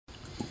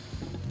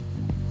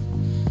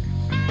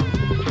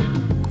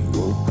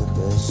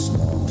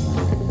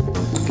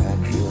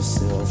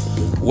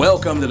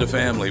Welcome to the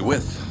family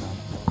with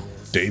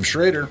Dave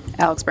Schrader,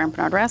 Alex Brandt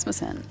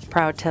Rasmussen,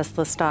 proud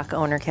Tesla stock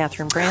owner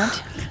Catherine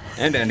Brandt,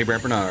 and Andy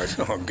Brandt Bernard.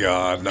 Oh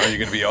God! Now you're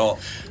going to be all.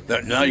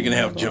 Now you're going to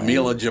have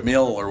Jamila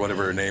Jamil or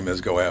whatever her name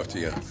is go after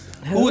you.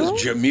 Who is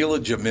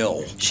Jamila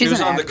Jamil? She's was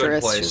an on actress. The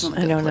Good Place. She's on The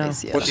I Good don't know.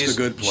 Place, yeah. What's the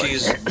good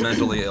place? She's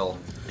mentally ill.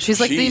 She's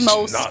like She's the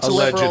most not-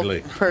 liberal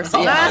Allegedly.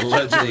 person. Yeah.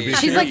 allegedly.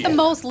 She's like the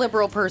most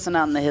liberal person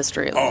on the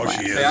history of the Oh,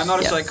 planet. she is. Hey, I'm not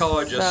a Yes.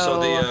 psychologist, so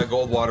the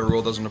Goldwater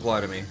rule doesn't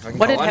apply to me. I can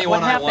What call did- anyone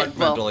what I happened? want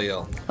Well- mentally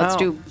ill. Let's Oh.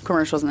 do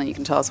commercials and then you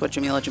can tell us what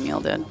Jamila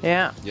Jamil did.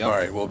 Yeah. Yep. All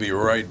right, we'll be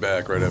right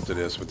back right after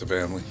this with the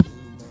family.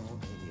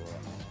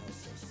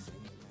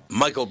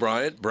 Michael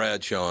Bryant,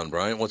 Brad Sean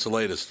Bryant, what's the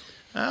latest?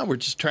 We're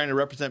just trying to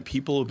represent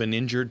people who've been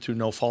injured through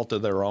no fault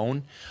of their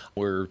own.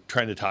 We're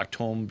trying to talk to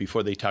them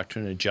before they talk to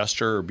an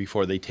adjuster or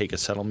before they take a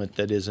settlement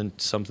that isn't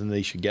something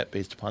they should get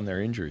based upon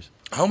their injuries.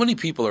 How many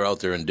people are out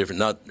there in different,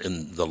 not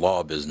in the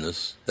law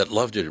business, that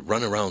love to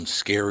run around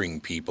scaring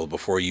people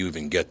before you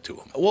even get to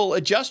them? Well,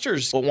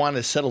 adjusters want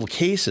to settle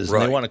cases and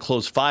Right. they want to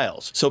close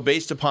files. So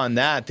based upon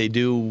that, they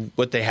do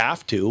what they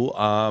have to.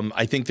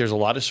 I think there's a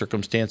lot of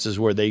circumstances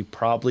where they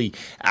probably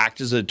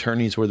act as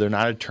attorneys where they're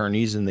not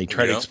attorneys and they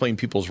try to Yeah. explain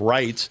people's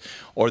rights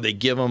or they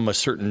give them a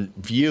certain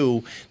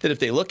view that if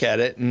they look at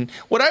it. And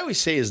what I always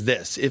say is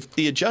this: if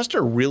the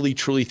adjuster really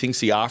truly thinks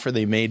the offer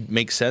they made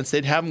makes sense,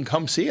 they'd have them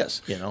come see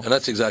us. You know. And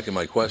that's exactly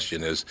my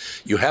question is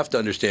you have to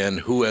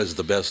understand who has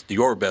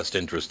your best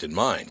interest in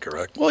mind,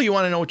 correct? Well, you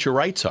want to know what your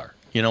rights are.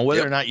 You know, whether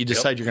Yep. or not you Yep.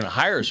 decide you're going to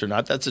hire us or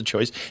not, that's a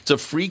choice. It's a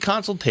free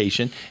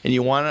consultation, and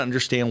you want to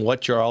understand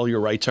what all your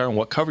rights are and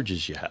what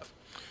coverages you have.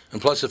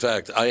 And plus the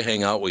fact I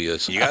hang out with you,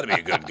 so you got to be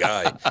a good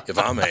guy if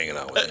I'm hanging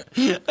out with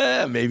you.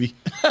 Maybe.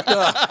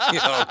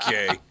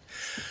 Okay.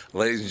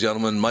 Ladies and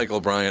gentlemen,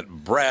 Michael Bryant,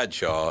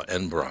 Bradshaw,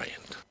 and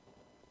Bryant.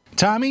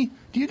 Tommy,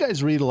 do you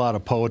guys read a lot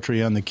of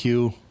poetry on the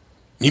queue?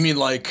 You mean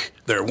like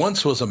there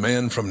once was a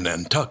man from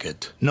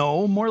Nantucket?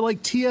 No, more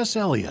like T.S.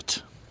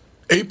 Eliot.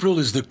 April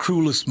is the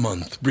cruelest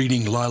month,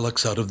 breeding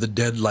lilacs out of the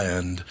dead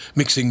land,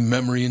 mixing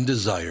memory and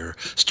desire,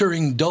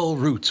 stirring dull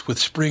roots with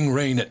spring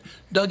rain.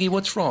 Dougie,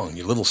 what's wrong?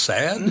 You a little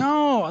sad?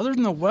 No, other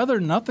than the weather,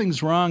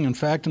 nothing's wrong. In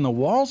fact, in the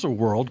Walser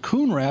world,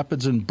 Coon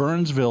Rapids and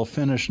Burnsville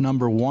finished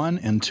number 1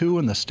 and 2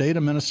 in the state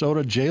of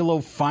Minnesota.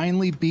 J-Lo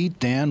finally beat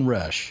Dan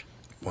Resch.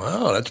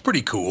 Wow, that's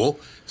pretty cool.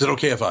 Is it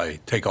okay if I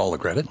take all the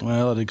credit?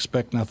 Well, I'd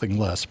expect nothing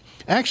less.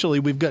 Actually,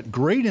 we've got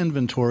great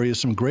inventory of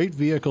some great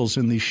vehicles,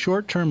 and these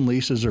short-term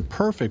leases are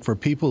perfect for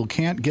people who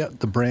can't get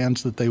the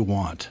brands that they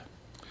want.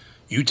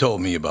 You told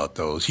me about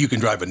those. You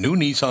can drive a new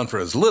Nissan for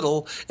as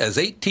little as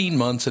 18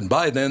 months, and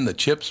by then the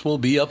chips will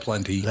be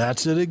aplenty.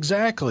 That's it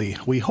exactly.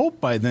 We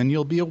hope by then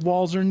you'll be a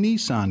Walser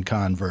Nissan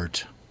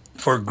convert.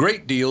 For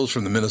great deals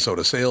from the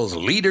Minnesota sales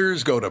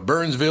leaders, go to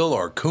Burnsville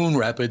or Coon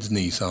Rapids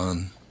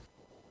Nissan.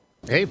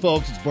 Hey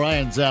folks, it's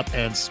Brian Zepp,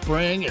 and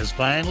spring is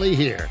finally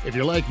here. If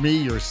you're like me,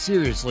 you're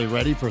seriously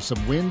ready for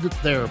some wind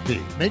therapy.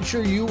 Make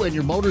sure you and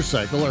your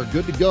motorcycle are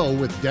good to go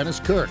with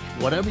Dennis Kirk.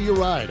 Whatever you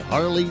ride,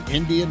 Harley,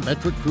 Indian,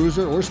 Metric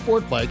Cruiser, or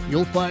Sport Bike,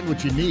 you'll find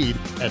what you need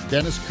at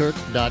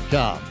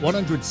DennisKirk.com.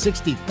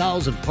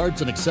 160,000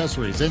 parts and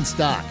accessories in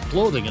stock,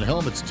 clothing and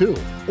helmets too.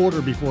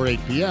 Order before 8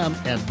 p.m.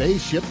 and they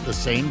ship the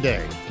same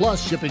day.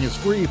 Plus, shipping is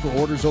free for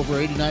orders over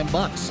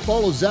 $89.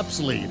 Follow Zepp's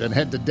lead and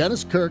head to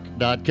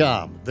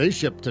DennisKirk.com. They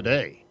ship today.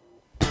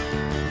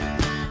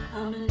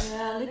 I'm an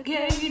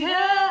alligator.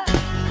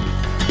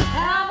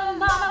 I'm a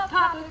mama,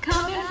 papa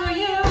coming for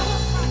you.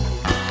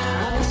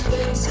 I'm a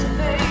space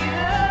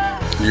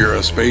invader. You're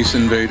a space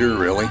invader,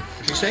 really?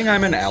 Is she saying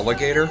I'm an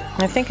alligator?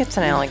 I think it's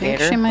an I think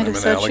alligator. she might I'm have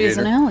an said she's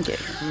an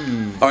alligator.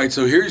 All right,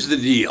 so here's the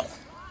deal.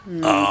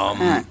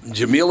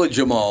 Jamila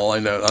Jamal, I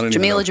don't even know.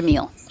 Jamila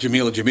Jamil.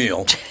 Jamila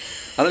Jamil.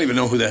 I don't even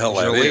know who the hell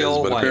that is,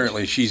 Jaleel but White.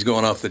 apparently she's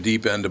going off the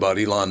deep end about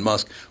Elon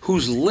Musk,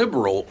 who's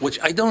liberal, which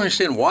I don't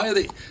understand. Why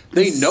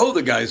they know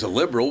the guy's a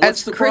liberal. What's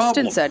As the Kristen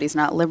problem? said, he's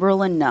not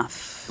liberal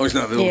enough. Oh, he's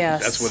not.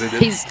 Yes. That's what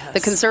it is. The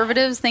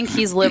conservatives think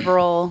he's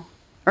liberal,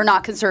 or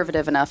not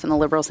conservative enough, and the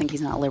liberals think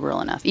he's not liberal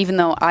enough. Even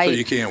though So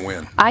you can't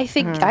win. I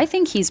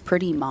think he's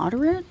pretty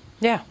moderate.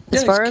 Yeah.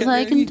 As Yeah, far he's as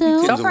I ki- can he-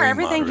 tell. he So Seems a far, lean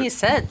everything he moderate.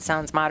 said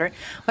sounds moderate.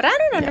 What I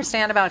don't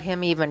understand about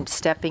him even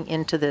stepping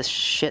into this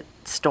shit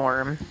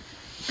storm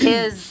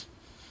is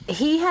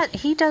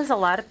he does a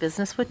lot of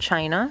business with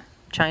China.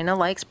 China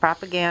likes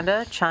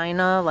propaganda.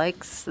 China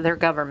likes their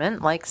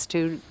government, likes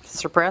to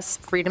suppress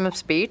freedom of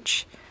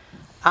speech.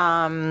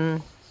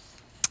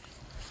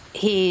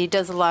 He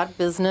does a lot of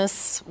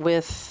business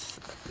with,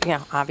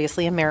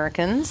 obviously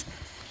Americans.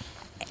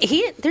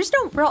 There's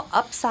no real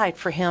upside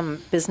for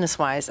him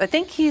business-wise. I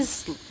think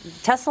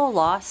Tesla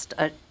lost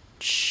a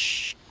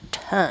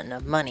ton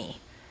of money,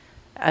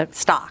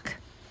 stock,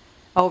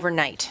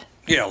 overnight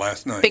Yeah,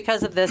 last night.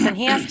 because of this, and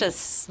he has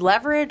to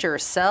leverage or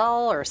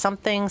sell or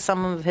something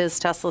some of his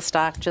Tesla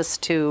stock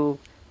just to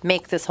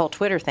make this whole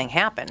Twitter thing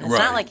happen. It's Right,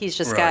 not like he's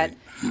just right.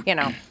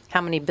 got, how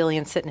many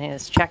billion sitting in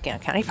his checking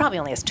account. He probably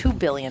only has $2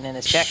 billion in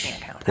his checking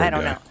account. I don't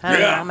guy. know. I don't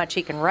know Yeah. how much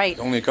he can write.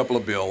 Only a couple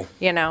of bill.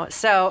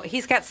 So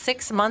he's got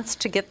 6 months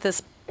to get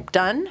this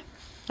done.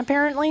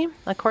 apparently,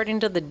 according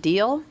to the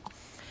deal.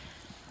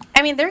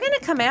 I mean, they're going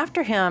to come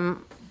after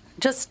him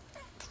just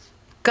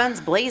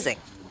guns blazing.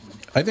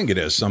 I think it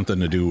has something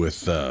to do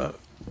with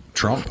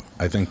Trump.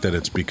 I think that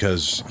it's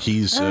because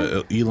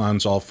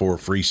Elon's all for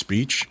free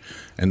speech,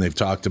 and they've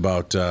talked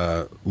about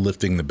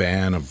lifting the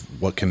ban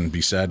of what can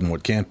be said and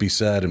what can't be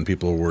said, and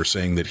people were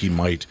saying that he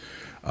might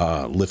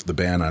lift the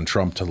ban on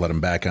Trump to let him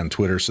back on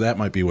Twitter. So that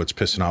might be what's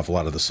pissing off a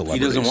lot of the He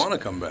celebrities. doesn't want to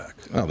come back.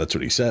 Well, that's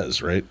what he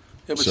says, right?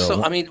 Yeah,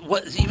 but I mean,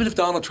 even if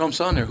Donald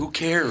Trump's on there, who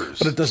cares?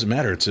 But it doesn't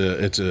matter. It's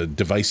a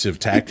divisive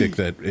tactic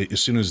that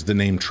as soon as the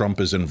name Trump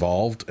is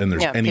involved and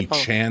there's any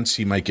chance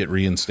he might get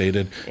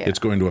reinstated, it's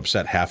going to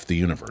upset half the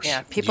universe.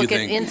 Yeah, people get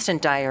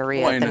instant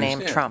diarrhea at the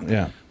name Trump.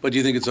 Yeah. But do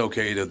you think it's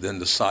okay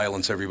to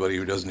silence everybody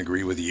who doesn't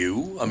agree with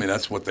you? I mean,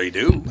 that's what they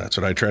do. That's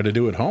what I try to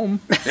do at home.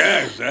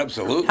 Yes,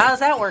 absolutely. How's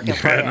that working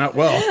for you? Not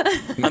well.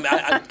 I mean,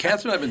 Catherine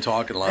and I have been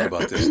talking a lot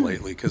about this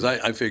lately because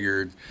I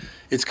figured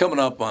it's coming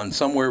up on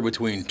somewhere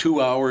between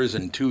 2 hours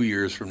and 2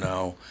 years from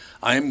now.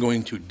 I am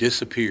going to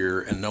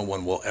disappear and no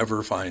one will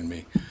ever find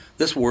me.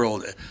 This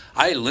world,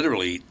 I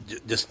literally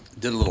just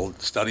did a little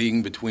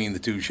studying between the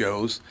two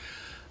shows.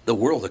 The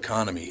world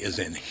economy is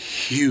in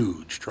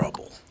huge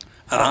trouble.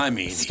 And I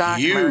mean Stock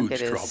huge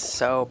market trouble. is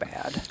so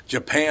bad.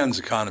 Japan's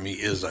economy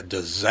is a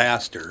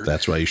disaster.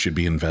 That's why you should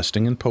be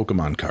investing in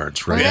Pokemon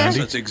cards, right, Yes, Andy?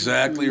 that's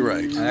exactly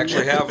right. I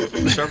actually have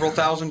several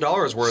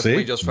 $1,000s worth. See?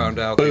 We just found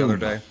out the other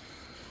day.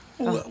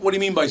 What do you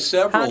mean by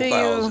several How do you-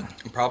 thousand?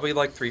 Probably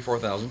like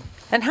 3,000-4,000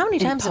 And how many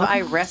times have I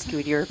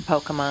rescued your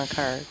Pokemon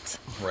cards?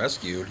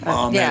 rescued.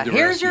 Mom Yeah, had to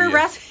here's your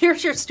rescue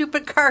here's your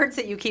stupid cards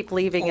that you keep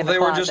leaving in the They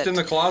closet. were just in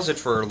the closet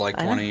for like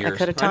 20 years. I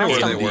could have I knew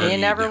tossed where them. they were. You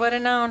never would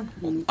have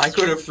known. I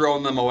could have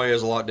thrown them away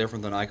as a lot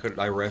different than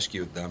I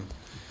rescued them.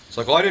 It's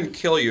like, well, I didn't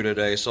kill you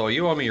today, so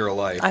you owe me your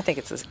life. I think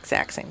it's the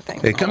exact same thing.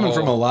 Hey, coming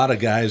from a lot of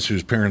guys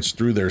whose parents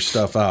threw their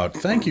stuff out,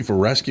 thank you for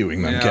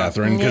rescuing them, Yeah.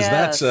 Catherine, because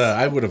Yes. that's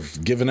I would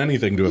have given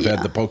anything to have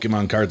had the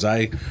Pokemon cards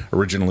I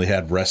originally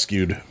had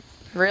rescued.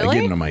 I Really?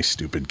 gave them to my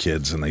stupid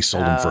kids, and they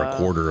sold them for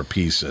 $0.25 a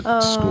piece at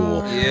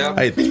school. Yeah.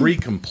 I had 3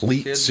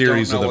 complete Kids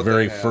series don't of know the what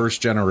very they have.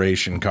 first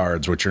generation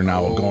cards, which are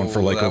now going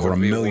for like that over would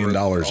 $1 be million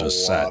worth a a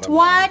set. lot of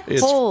What?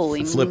 It's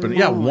Holy flipping.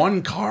 Yeah,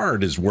 one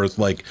card is worth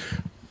like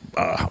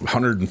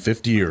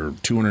 $150,000 or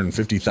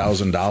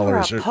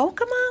 $250,000. For a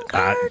Pokemon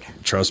card?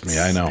 Trust me,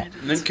 I know.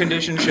 Mint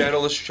condition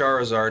Shadowless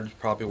Charizard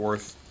probably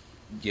worth,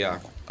 yeah.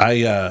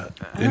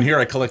 In here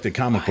I collected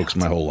comic books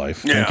my whole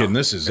life, Yeah. thinking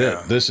this is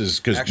Yeah. it. This is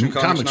because Action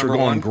Comics comics were number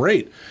going one.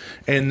 great,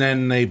 and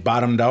then they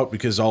bottomed out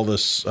because all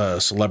this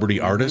celebrity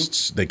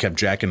artists they kept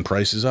jacking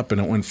prices up,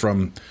 and it went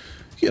from,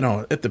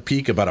 at the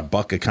peak about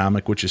 $1 a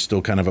comic, which is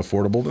still kind of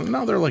affordable, and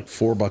now they're like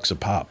 $4 a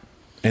pop,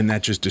 and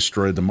that just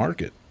destroyed the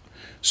market.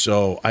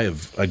 So I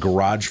have a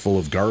garage full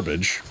of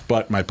garbage,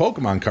 but my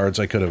Pokemon cards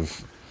I could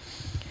have.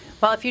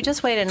 Well, if you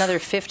just wait another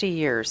 50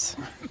 years,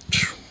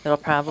 it'll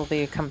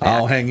probably come back.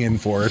 I'll hang in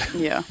for it.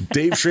 Yeah.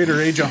 Dave Schrader,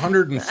 age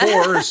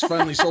 104, has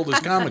finally sold his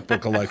comic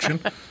book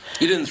collection.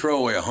 You didn't throw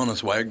away a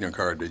Honus Wagner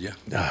card, did you?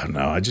 Oh,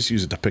 no, I just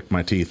use it to pick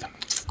my teeth.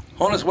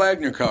 Honus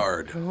Wagner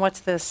card. What's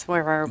this?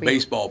 Where are we?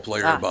 Baseball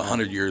player about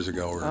 100 years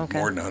ago, or Okay.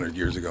 more than 100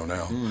 years ago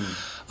now.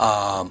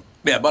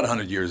 Yeah, about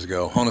 100 years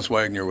ago. Honus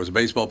Wagner was a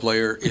baseball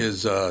player.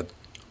 His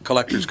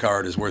collector's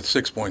card is worth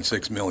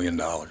 $6.6 million.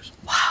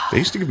 They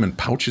used to give them in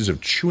pouches of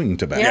chewing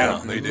tobacco.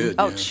 Yeah, they did.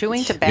 Oh, yeah.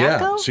 chewing tobacco?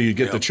 Yeah, so you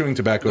get the chewing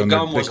tobacco, The and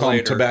gum they was call them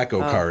later. tobacco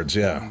cards.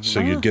 Yeah, so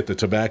you'd get the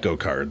tobacco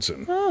cards,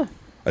 and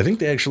I think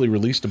they actually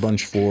released a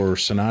bunch for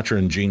Sinatra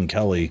and Gene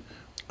Kelly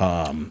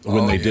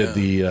when they did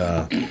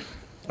the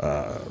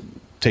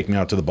Take Me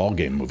Out to the Ball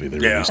Game movie. They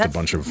Yeah. released a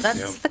bunch of.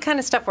 That's the kind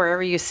of stuff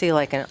wherever you see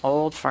like an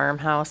old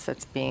farmhouse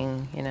that's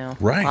being,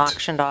 Right.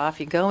 auctioned off.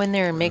 You go in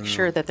there and make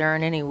sure that there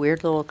aren't any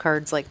weird little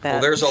cards like that.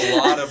 Well, there's a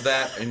lot of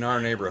that in our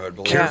neighborhood.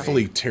 believe me.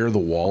 Carefully tear the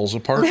walls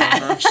apart.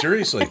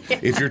 Seriously,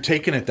 if you're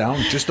taking it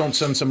down, just don't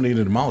send somebody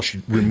to demolish.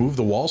 You remove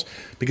the walls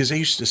because they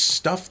used to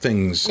stuff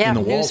things Yeah, in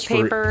the walls for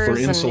newspapers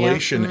and,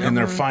 insulation, yeah. and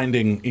they're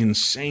finding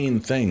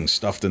insane things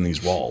stuffed in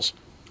these walls.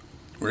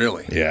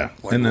 Really? Yeah,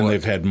 Like and then what?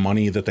 they've had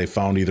money that they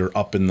found either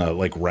up in the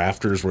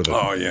rafters where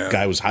the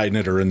guy was hiding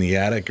it, or in the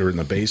attic, or in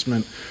the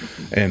basement,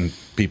 and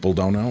people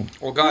don't know.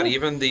 Well, God,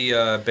 even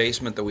the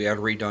basement that we had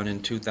redone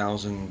in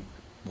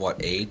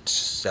 2008,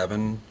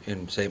 7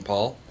 in St.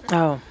 Paul.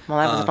 Oh, well,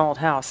 that was an old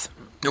house.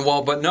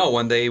 Well, but no,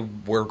 when they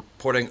were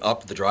putting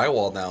up the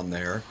drywall down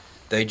there,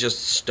 they just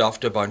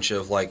stuffed a bunch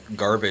of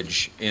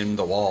garbage in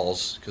the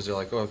walls because they're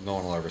like, oh, no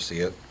one will ever see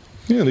it.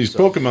 Yeah, these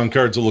Pokemon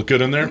cards will look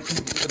good in there.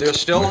 They're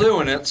still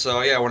doing it,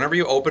 so yeah. Whenever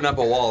you open up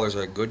a wall, there's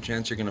a good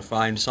chance you're going to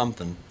find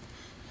something.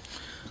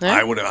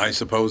 I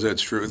suppose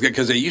that's true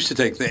because they used to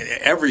take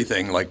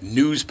everything like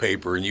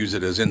newspaper and use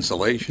it as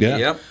insulation. Yeah.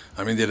 Yep.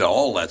 I mean, they did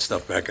all that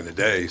stuff back in the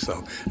day.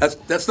 So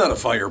that's not a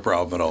fire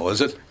problem at all,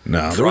 is it?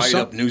 No, there was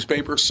dried up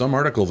newspaper. Some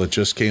article that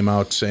just came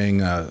out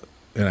saying, and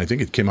I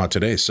think it came out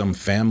today, some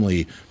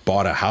family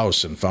bought a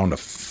house and found a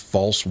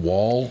false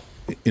wall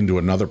into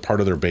another part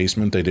of their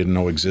basement they didn't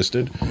know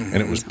existed, and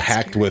it was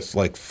packed with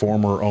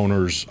former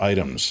owners'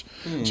 items.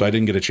 So I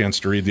didn't get a chance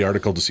to read the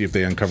article to see if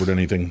they uncovered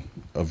anything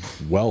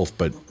of wealth,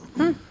 but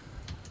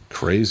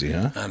crazy,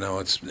 huh? I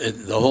know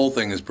the whole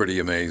thing is pretty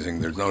amazing.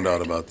 There's no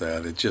doubt about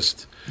that. It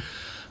just,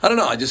 I don't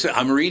know.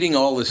 I'm reading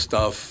all this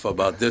stuff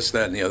about this,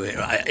 that, and the other.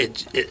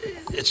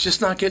 It's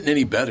just not getting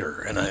any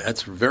better, and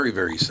that's very,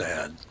 very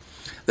sad.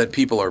 That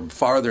people are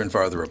farther and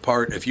farther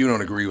apart. If you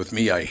don't agree with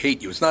me, I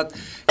hate you. It's not,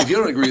 if you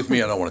don't agree with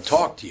me, I don't want to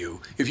talk to you.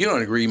 If you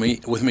don't agree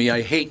with me,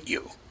 I hate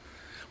you.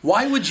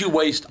 Why would you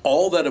waste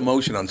all that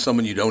emotion on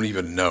someone you don't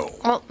even know?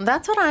 Well,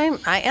 that's what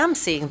I am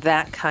seeing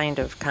that kind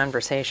of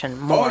conversation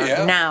more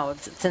now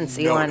since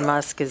Elon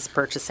Musk is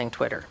purchasing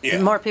Twitter.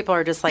 Yeah. More people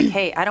are just like,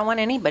 hey, I don't want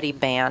anybody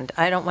banned.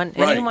 I don't want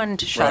anyone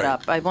to shut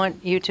up. I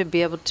want you to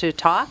be able to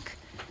talk.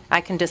 I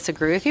can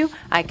disagree with you.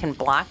 I can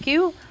block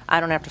you. I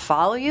don't have to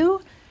follow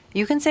you.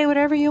 You can say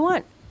whatever you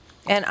want.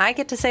 And I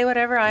get to say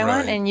whatever I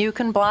want, and you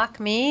can block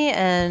me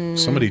and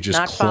somebody just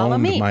not follow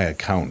me. cloned my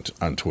account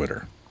on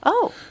Twitter.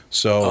 Oh.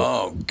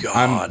 So God.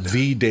 I'm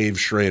the Dave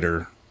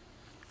Schrader,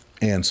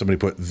 and somebody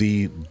put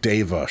the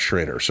Dava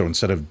Schrader. So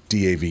instead of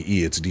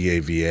D-A-V-E, it's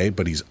D-A-V-A,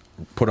 but he's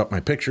put up my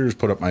pictures,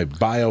 put up my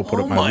bio,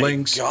 put up my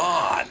links.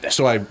 God.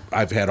 So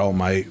I've had all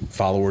my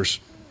followers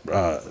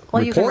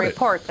well, you can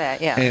report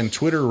that, yeah. And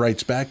Twitter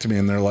writes back to me,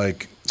 and they're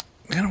like,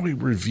 we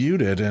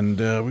reviewed it, and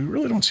we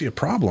really don't see a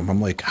problem. I'm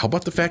like, how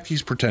about the fact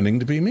he's pretending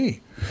to be me?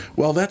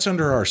 Well, that's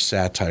under our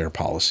satire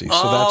policy,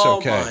 so that's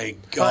okay. Oh, my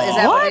God. Well, is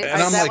that what,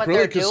 And I'm like,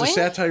 really? Because the doing?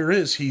 satire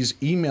is he's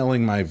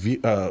emailing my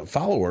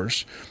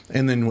followers,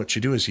 and then what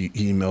you do is he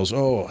emails,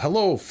 oh,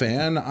 hello,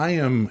 fan. I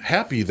am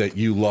happy that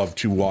you love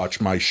to watch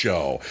my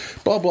show.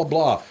 Blah, blah,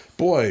 blah.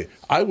 Boy,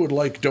 I would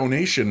like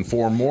donation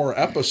for more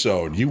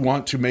episode. You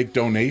want to make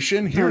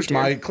donation? Here's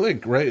my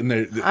link, right?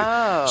 And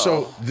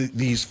so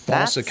these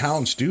false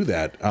accounts do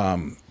that.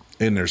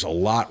 And there's a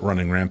lot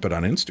running rampant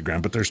on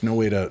Instagram, but there's no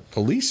way to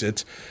police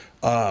it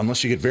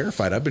unless you get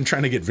verified. I've been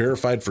trying to get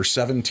verified for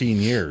 17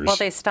 years. Well,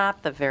 they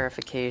stopped the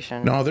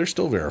verification. No, they're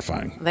still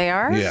verifying. They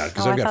are? Yeah,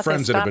 because Oh, I've I got thought they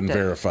friends that have been stopped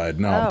it. verified.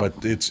 No,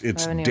 but it's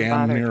haven't even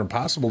damn bothered. near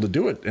impossible to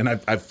do it. And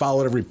I've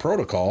followed every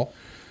protocol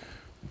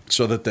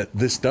so that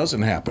this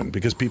doesn't happen,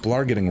 because people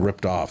are getting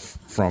ripped off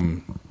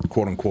from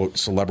quote-unquote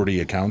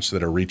celebrity accounts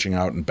that are reaching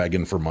out and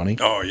begging for money.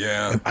 Oh,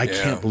 yeah. And I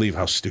can't believe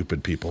how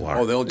stupid people are.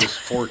 Oh, they'll just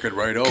fork it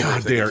right over. God,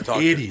 if they are get to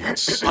talk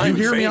idiots. to- You I'm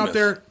hear me famous. out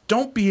there?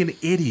 Don't be an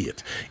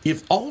idiot.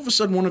 If all of a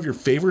sudden one of your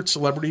favorite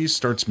celebrities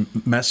starts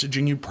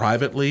messaging you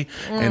privately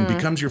and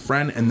becomes your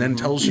friend and then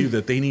tells you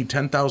that they need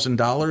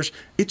 $10,000,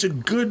 it's a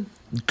good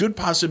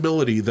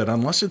possibility that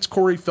unless it's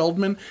Corey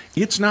Feldman,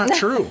 it's not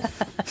true.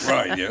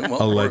 Right, yeah.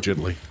 Well,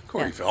 Allegedly.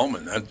 Corey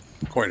Feldman, that's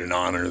quite an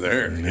honor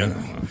there. You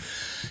know?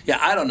 Yeah,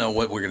 I don't know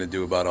what we're going to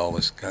do about all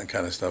this kind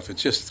of stuff.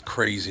 It's just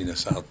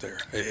craziness out there.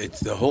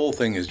 The whole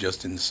thing is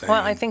just insane.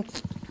 Well, I think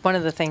one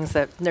of the things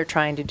that they're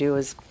trying to do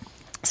is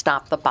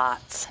stop the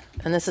bots.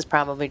 And this is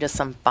probably just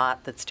some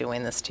bot that's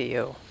doing this to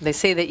you. They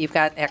say that you've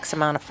got X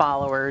amount of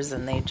followers,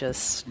 and they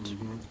just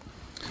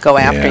go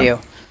after Yeah. you.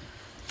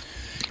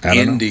 I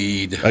don't know.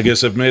 Indeed. I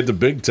guess I've made the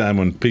big time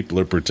when people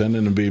are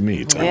pretending to be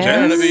me. Tom.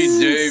 Pretending to be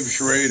Dave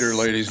Schrader,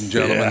 ladies and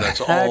gentlemen. Yeah. That's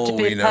Hard all to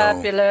we be know.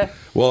 popular.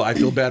 Well, I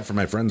feel bad for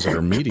my friends that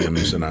are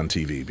mediums and on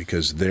TV,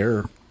 because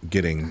they're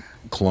getting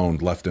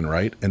cloned left and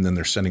right, and then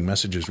they're sending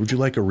messages. Would you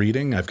like a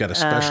reading? I've got a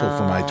special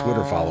for my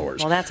Twitter followers.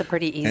 Well, that's a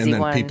pretty easy and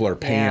then one. people are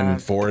paying Yeah.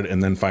 for it,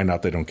 and then find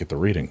out they don't get the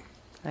reading.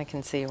 I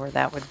can see where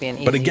that would be an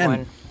easy But again,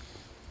 one.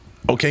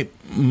 okay,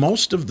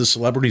 most of the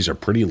celebrities are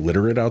pretty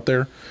literate out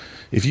there.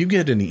 If you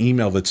get an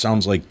email that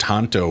sounds like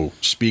Tonto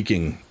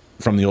speaking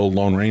from the old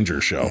Lone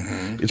Ranger show,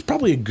 it's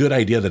probably a good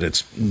idea that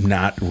it's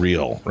not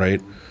real,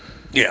 right?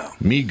 Yeah.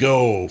 Me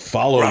go,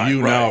 follow Right,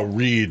 you right. now,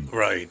 read.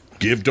 Right.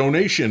 Give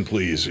donation,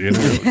 please. You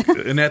know?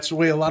 And that's the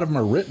way a lot of them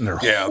are written. They're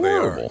Yeah, they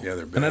are. horrible. Yeah,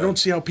 they're and I bad. don't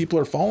see how people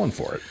are falling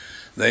for it.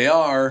 They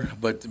are,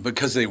 but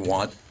because they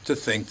want to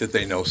think that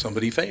they know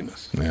somebody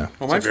famous. Yeah.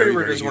 Well, my It's a very,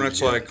 favorite very is when huge it's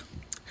deal. like,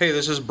 hey,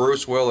 this is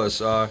Bruce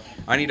Willis. I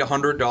need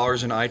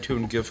 $100 in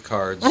iTunes gift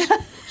cards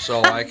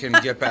so I can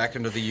get back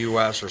into the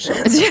U.S. or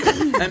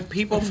something. And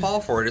people fall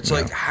for it. It's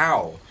like,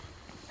 how?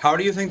 How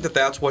do you think that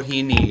that's what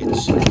he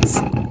needs?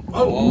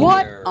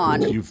 What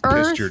on You've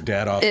earth pissed your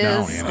dad off is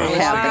now, Andy.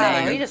 Wow,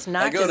 happening? he just I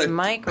knocked go his to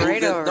mic move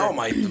right this- over. No,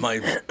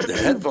 the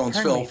headphones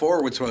Turn fell me.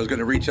 forward, so I was going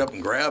to reach up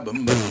and grab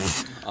them,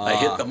 but I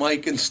hit the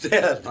mic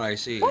instead. I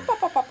see.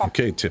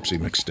 Okay, Tipsy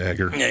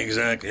McStagger. Yeah,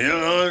 exactly. You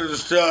know, I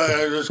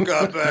just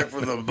got back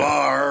from the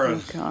bar.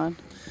 And, God.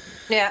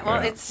 Yeah,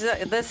 well, it's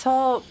this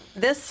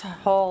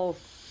whole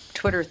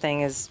Twitter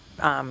thing is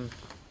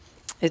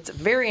it's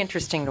very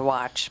interesting to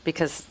watch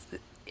because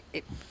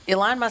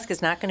Elon Musk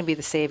is not going to be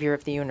the savior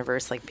of the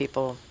universe like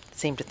people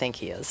seem to think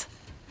he is.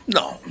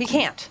 no. He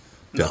can't.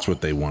 That's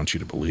what they want you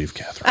to believe,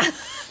 Catherine.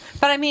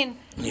 But I mean,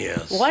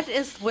 Yes. what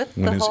is with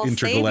When the his whole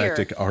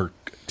intergalactic savior? arc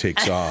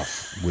takes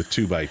off with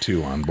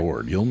 2x2 on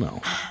board, you'll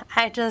know.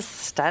 I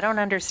don't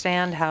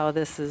understand how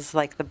this is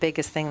like the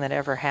biggest thing that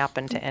ever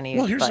happened to anybody.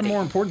 Well, here's the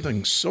more important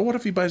thing. So what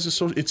if he buys a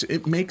social?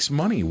 It makes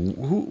money.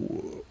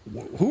 Who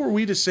are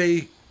we to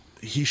say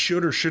he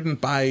should or shouldn't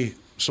buy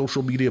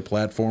social media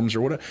platforms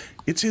or whatever?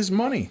 It's his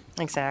money.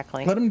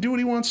 Exactly. Let him do what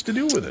he wants to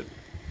do with it.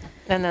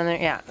 And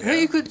then,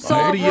 you could I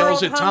solve heard he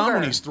yells world at Tom when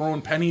hunger. he's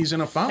throwing pennies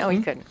in a fountain. No,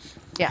 he couldn't.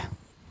 Yeah.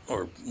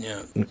 Or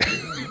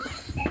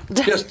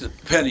just a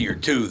penny or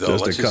two, though.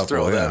 Just a Let's just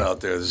throw couple, that yeah. out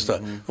there. Just,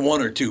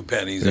 1 or 2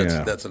 pennies.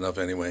 That's enough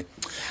anyway.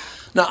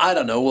 No, I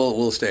don't know.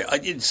 We'll stay.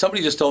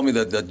 Somebody just told me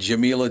that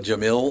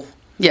Jamil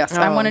Yes,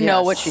 I Oh, want to know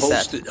yes. what she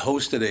said.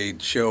 hosted a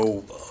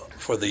show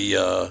for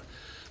the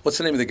what's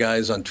the name of the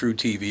guys on True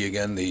TV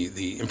again?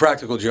 The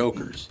Impractical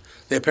Jokers.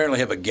 They apparently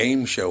have a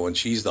game show, and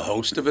she's the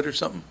host of it or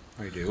something.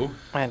 I do.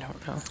 I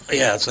don't know.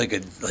 Yeah, it's like a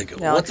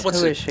Alex,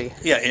 what's who it? is she?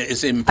 Yeah,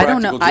 it's I Impractical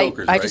don't know.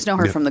 Jokers. I right? just know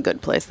her Yeah. from The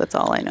Good Place. That's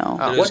all I know.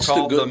 It is What's the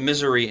called good- the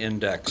Misery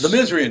Index. The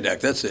Misery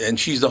Index. That's it, and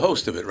she's the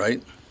host of it,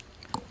 right?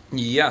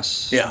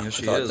 Yes. Yeah, Yes,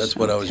 she I thought is. that's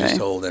what I was Okay. just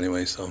told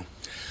anyway. So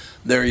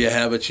there you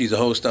have it. She's a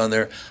host on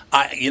there.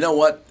 You know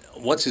what?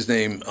 What's his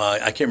name? I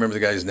can't remember the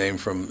guy's name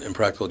from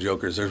Impractical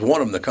Jokers. There's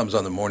one of them that comes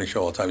on the morning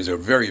show all the time. He's a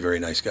very, very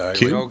nice guy.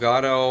 Q? Joe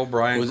Gatto,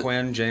 Brian Was it-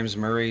 Quinn, James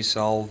Murray,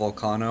 Sal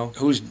Volcano.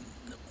 Who's?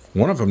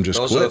 One of them just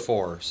Those quit. are the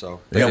 4. So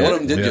Yeah, Yeah, one of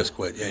them did yeah. just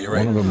quit. Yeah, you're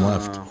right. One of them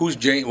left. Who's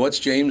James? What's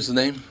James'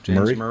 name?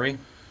 James Murray?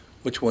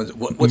 Which one's?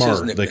 What's his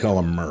Murr. nickname? They call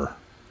him Murr.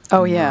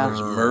 Oh, yeah.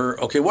 Murr.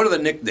 Okay, what are the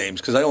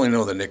nicknames? Because I only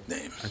know the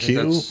nickname. I think Q,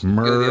 that's-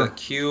 Murr,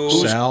 Q,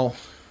 Sal.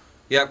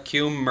 Yep,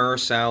 Q, Murr,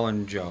 Sal,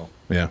 and Joe.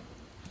 Yeah.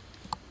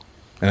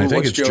 And I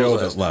think What's it's Joe's Joe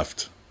last that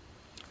left.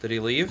 Did he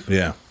leave?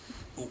 Yeah.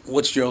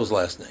 What's Joe's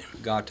last name?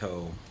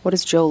 Gatto. What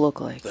does Joe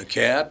look like? The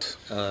cat.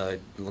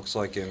 Looks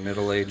like a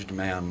middle-aged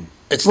man.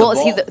 It's Well, the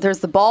is he? ball- There's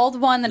the bald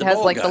one that The has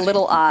bald like guy. the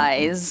little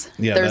eyes.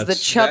 Yeah, There's the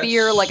that's-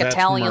 chubbier, like that's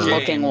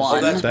Italian-looking Murr. one.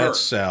 Oh, that's- That's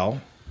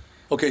Sal.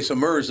 Okay, so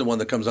Murr is the one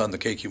that comes on the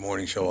KQ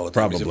Morning Show all the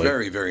time. He's Probably. a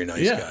very, very nice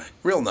Yeah. guy.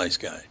 Real nice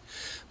guy.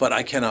 But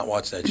I cannot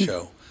watch that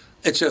show.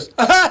 It's just,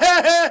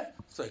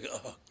 it's like,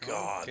 oh,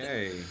 God.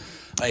 Okay.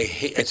 I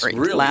hate, it's Very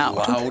really loud.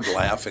 loud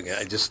laughing.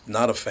 I just,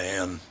 not a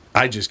fan.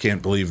 I just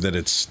can't believe that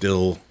it's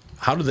still.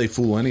 How do they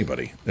fool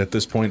anybody at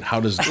this point? How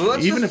does Well,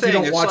 that's even the if you thing,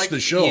 don't it's watch like- the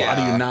show, how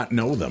do yeah. you not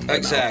know them? by now?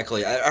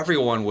 Exactly.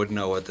 Everyone would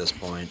know at this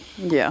point.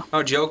 Yeah.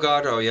 Oh, Joe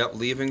Gatto, yep,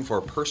 leaving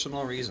for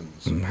personal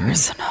reasons.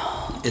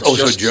 Personal. It's Oh,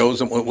 just, so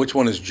Joe's, which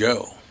one is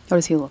Joe? What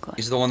does he look like?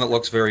 He's the one that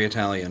looks very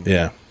Italian.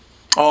 Yeah,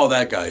 Oh,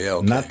 that guy, yeah,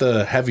 okay. not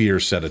the heavier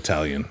set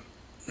Italian.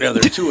 Yeah,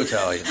 there's 2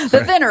 Italians.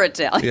 The thinner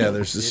Italian. Yeah,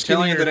 there's the The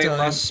Italian skinnier that ate Italian.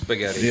 less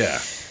spaghetti. Yeah,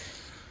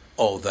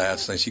 Oh,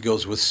 that's nice. He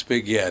goes with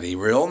spaghetti.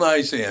 Real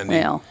nice, Andy.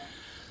 Well,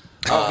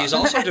 Oh, he's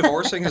also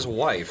divorcing his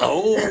wife.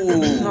 Oh,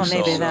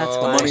 maybe that's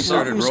So why. money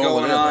started something's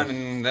rolling going in. on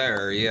in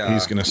there, yeah.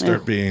 he's going to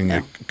start being Yeah.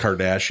 a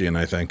Kardashian,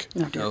 I think.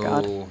 oh dear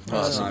God. Oh, that's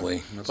not-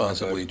 Possibly, that's not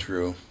possibly good.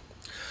 true.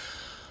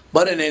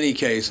 But in any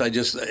case,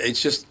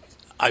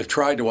 I've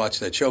tried to watch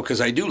that show because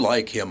I do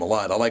like him a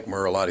lot. I like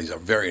Murr a lot. He's a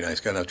very nice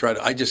guy. And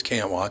I just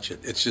can't watch it.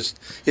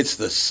 It's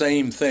the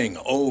same thing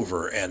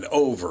over and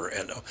over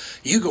and over.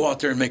 You go out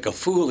there and make a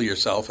fool of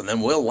yourself, and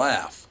then we'll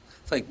laugh.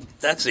 It's like,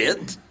 that's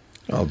it?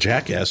 Well,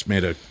 Jackass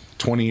made a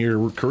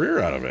 20-year career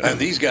out of it. And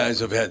these guys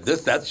have had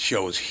this. That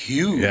show is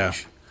huge. Yeah.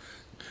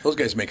 Those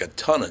guys make a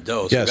ton of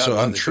dough. Yeah, God so knows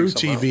on they True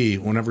figure something TV,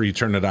 whenever you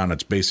turn it on,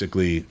 it's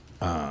basically,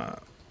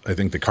 I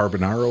think, the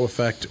Carbonaro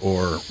effect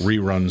or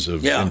reruns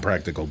of Yeah.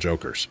 Impractical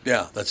Jokers. out.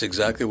 Yeah, that's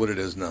exactly what it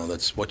is now.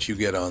 That's what you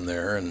get on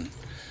there. And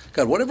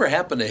God, whatever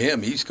happened to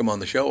him? He used to come on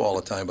the show all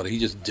the time, but he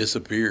just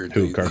disappeared.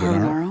 Who, He- Carbonaro?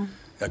 Carbonaro.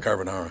 Yeah,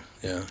 Carbonaro.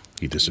 Yeah.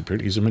 He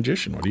disappeared. He's a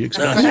magician. What do you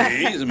expect?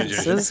 He's a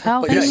magician. This is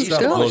how But yeah, things he used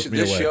to go. host Blows me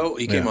this away. show.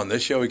 He came Yeah. on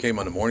this show. He came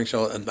on the morning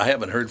show, and I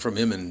haven't heard from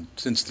him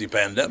since the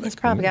pandemic. It's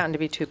probably gotten to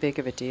be too big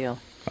of a deal.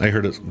 I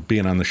heard it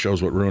being on the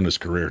show's what ruined his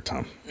career,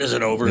 Tom. Is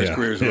it over? His Yeah,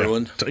 career's yeah.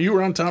 ruined. You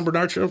were on Tom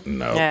Bernard show?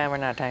 No. Yeah, we're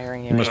not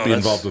hiring you. You must No, be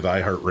that's- involved with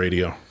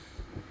iHeartRadio.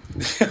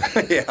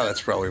 Yeah,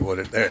 that's probably what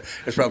it.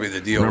 That's probably the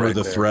deal. Remember right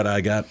the there. threat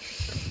I got?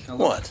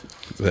 What?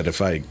 That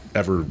if I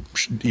ever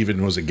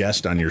even was a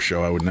guest on your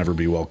show, I would never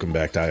be welcome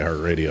back to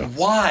iHeartRadio.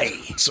 Why?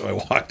 So I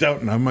walked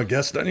out and I'm a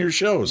guest on your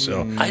show.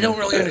 So I don't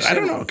really I understand.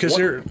 don't know because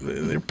what-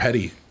 they're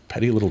petty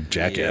little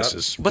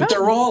jackasses. But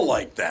they're all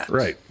like that.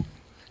 Right.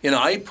 You know,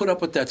 I put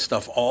up with that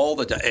stuff all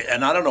the time,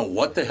 and I don't know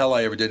what the hell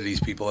I ever did to these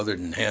people other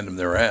than hand them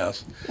their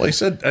ass. Well, he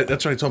said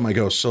that's what I told him. I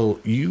go, so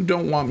you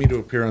don't want me to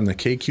appear on the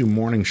KQ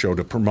Morning Show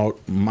to promote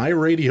my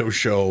radio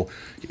show?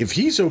 If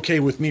he's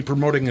okay with me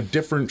promoting a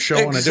different show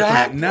on a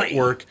different Exactly.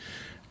 network,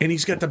 and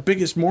he's got the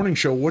biggest morning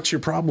show, what's your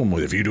problem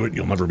with it? If you do it,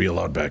 you'll never be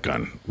allowed back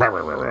on.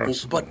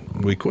 But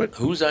We quit.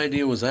 whose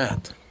idea was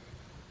that?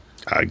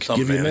 I could Some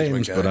give you management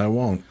names, guy. but I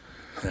won't.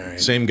 All right.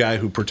 Same guy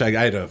who protect.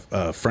 I had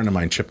a friend of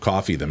mine, Chip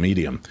Coffey, the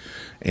medium,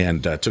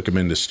 and took him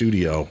into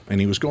studio, and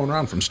he was going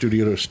around from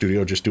studio to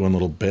studio just doing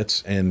little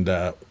bits. And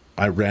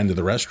I ran to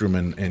the restroom,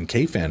 and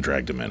K-Fan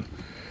dragged him in.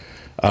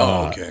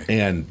 Okay.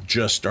 And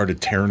just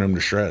started tearing him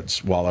to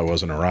shreds while I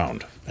wasn't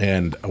around.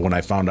 And when I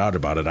found out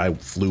about it, I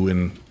flew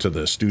into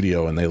the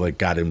studio, and they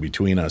got in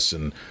between us,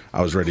 and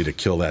I was ready to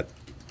kill that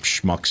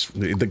schmucks.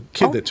 The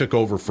kid that took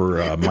over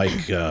for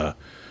Mike.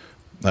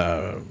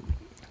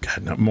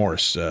 God, not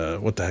Morris.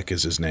 What the heck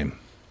is his name?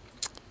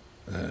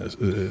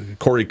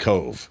 Corey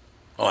Cove.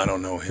 Oh, I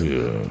don't know him.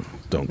 Yeah,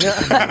 don't.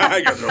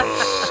 I go,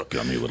 "Ugh."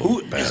 Scummy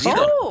little bastard.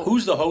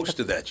 Who's the host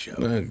of that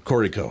show?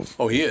 Corey Cove.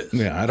 Oh, he is?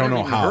 Yeah, I don't I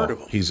know haven't even how. heard of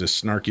him. He's a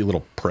snarky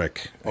little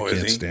prick. Oh, I is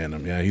can't he? stand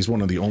him. Yeah, he's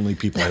one of the only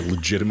people I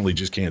legitimately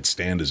just can't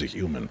stand as a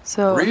human.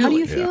 So how do Really?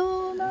 you Yeah.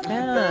 feel about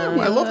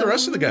I love the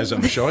rest of the guys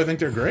on the show. I think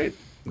they're great.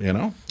 You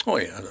know? Oh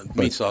yeah,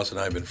 Meat Sauce and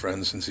I have been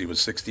friends since he was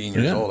 16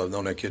 years Yeah. old. I've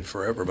known that kid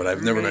forever, but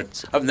I've never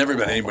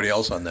met anybody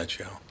else on that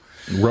show.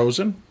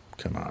 Rosen?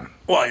 Come on.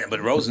 Well, yeah, but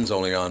Rosen's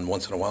only on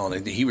once in a while,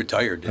 and he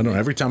retired. I Didn't don't know.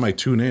 Every time I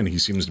tune in, he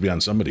seems to be on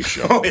somebody's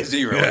show. Oh, is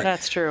he really?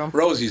 That's true.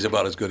 Rosie's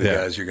about as good a Yeah.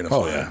 guy as you're going to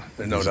Oh, find. yeah.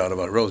 There's no doubt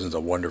about it. Rosen's a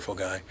wonderful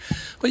guy.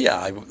 But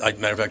yeah,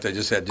 matter of fact, I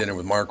just had dinner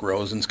with Mark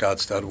Rosen, Scott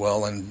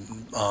Studwell,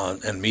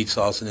 and Meat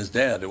Sauce and his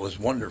dad. It was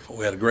wonderful.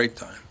 We had a great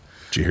time.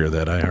 Did you hear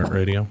that,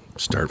 iHeartRadio?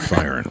 Start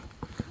firing.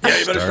 Yeah,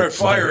 you better start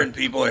firing firing.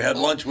 people who had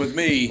lunch with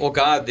me. Well,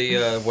 God,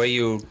 the way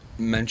you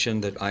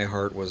mentioned that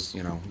iHeart was,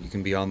 you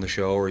can be on the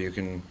show or you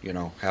can,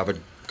 have a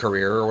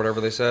career or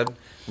whatever they said,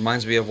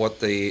 reminds me of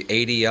what the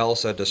ADL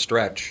said to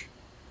Stretch.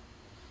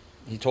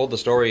 He told the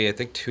story, I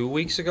think, 2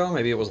 weeks ago.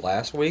 Maybe it was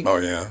last week. Oh,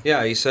 yeah?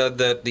 Yeah, he said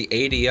that the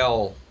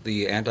ADL,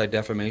 the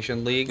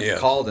Anti-Defamation League, Yeah.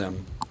 called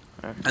him.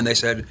 And they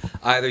said,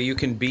 either you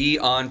can be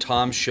on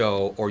Tom's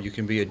show or you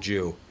can be a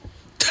Jew.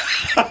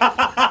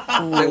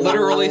 They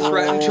literally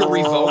threatened to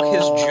revoke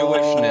his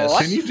Jewishness.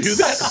 Can you do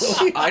that?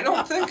 Really? I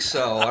don't think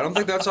so. I don't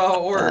think that's how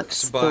it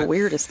works. That's but the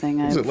weirdest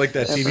thing I've Is it like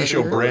that TV ever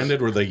show heard.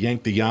 Branded where they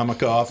yanked the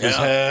yarmulke off his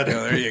Yeah. head? Yeah,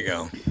 there you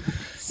go.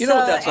 you know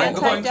what that's So like? I'm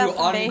going to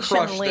Anti-Defamation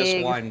uncrush this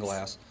League wine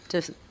glass.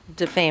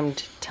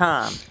 Defamed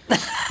Tom.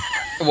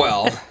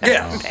 Well,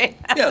 Yeah.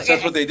 Yes,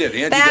 that's what they did.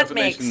 The That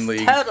Anti-Defamation makes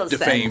League total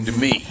defamed sense.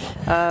 me.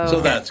 So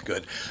that's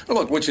good.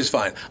 Look, which is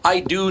fine. I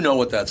do know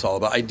what that's all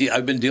about.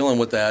 I've been dealing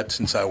with that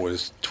since I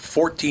was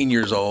 14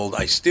 years old.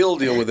 I still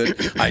deal with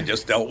it. I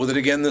just dealt with it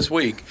again this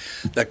week.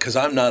 That because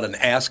I'm not an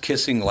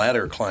ass-kissing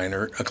ladder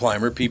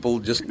climber, people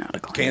just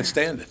can't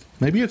stand it.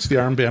 Maybe it's the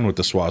armband with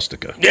the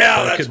swastika. Yeah,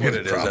 That that's could be what the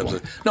it is. problem.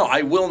 Absolutely. No,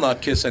 I will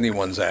not kiss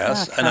anyone's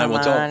ass, Oh, and I will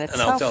come tell. on. It's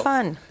and I'll so tell.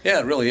 fun.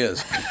 Yeah, it really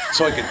is.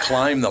 So I could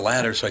climb the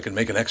ladder, so I can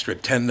make an extra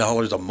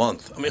 $10 a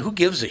month. I mean, who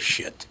gives a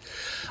shit?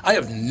 I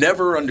have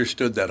never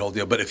understood that whole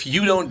deal. But if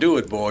you don't do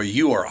it, boy,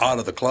 you are out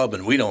of the club,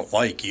 and we don't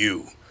like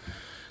you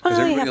because Well, you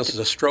everybody have else to- is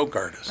a stroke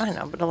artist. I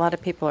know, but a lot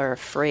of people are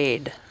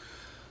afraid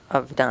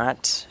of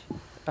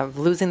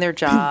losing their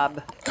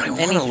job. I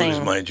want to lose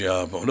my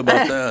job. What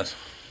about that?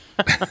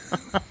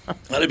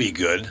 That'd be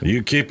good.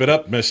 You keep it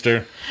up,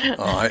 mister.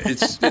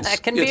 It's That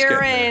can it's be getting there.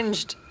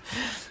 arranged.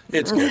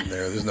 It's getting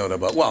there. There's no doubt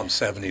about. Well, I'm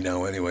 70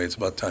 now anyway. It's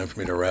about time for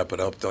me to wrap it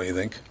up, don't you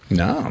think?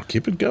 No,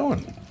 keep it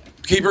going.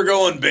 Keep her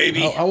going,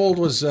 baby. How old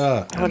was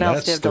What and else do you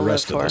that's have the to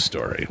rest live of the for?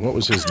 story. What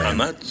was his And name?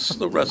 that's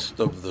the rest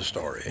of the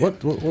story.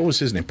 What was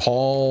his name?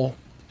 Paul.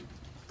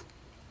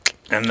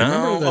 And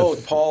Remember now,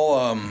 the-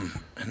 Paul.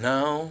 And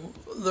now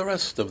the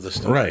rest of the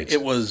story. Right.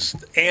 It was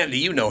Andy.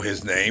 You know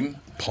his name.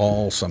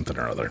 Paul something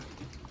or other.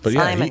 But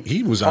yeah, Simon.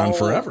 he was on Paul-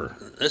 forever.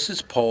 This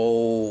is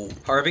Paul.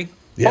 Harvey?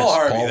 Yes, Paul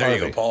Harvey. Paul there you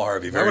Harvey. go. Paul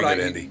Harvey. Very Remember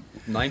good, I- Andy.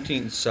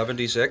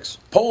 1976?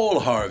 Paul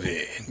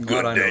Harvey. Good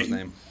God, I know day. his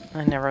name.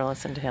 I never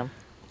listened to him.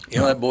 You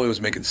know that boy was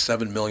making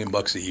 $7 million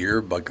a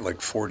year, like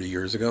 40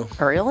 years ago.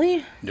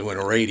 Really? Doing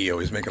radio,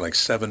 he's making like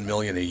 $7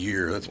 million a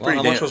year. That's Well, pretty.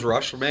 how much damn- was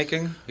Rush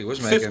making? He was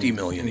making $50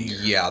 million a year.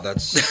 Yeah,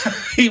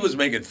 that's He was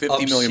making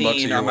 $50 million a obscene year when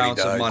he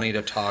amounts died. of money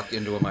to talk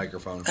into a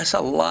microphone. That's a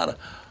lot of.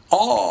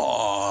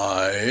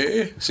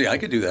 I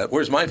could do that.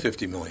 Where's my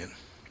 $50 million?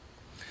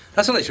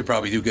 That's what I should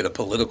probably do. Get a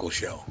political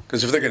show.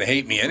 Because if they're going to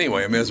hate me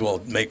anyway, I may as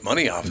well make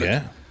money off it.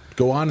 Yeah.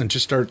 Go on and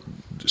just start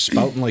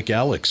spouting like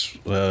Alex.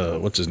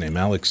 What's his name?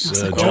 Alex What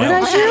Jones. did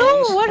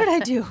I do? What did I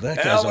do? That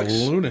guy's Alex. a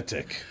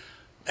lunatic.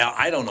 Now,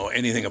 I don't know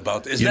anything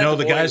about this. You know,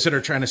 the guys that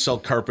are trying to sell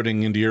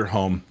carpeting into your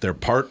home, they're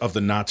part of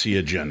the Nazi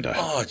agenda.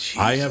 Oh, Jesus.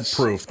 I have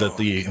proof that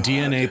the God.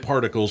 DNA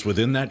particles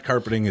within that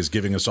carpeting is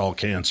giving us all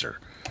cancer.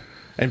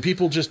 And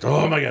people just,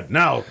 oh my God,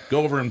 now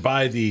go over and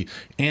buy the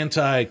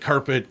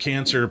anti-carpet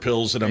cancer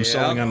pills that I'm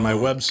selling on my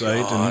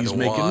website, God, and he's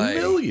making why?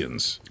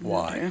 millions.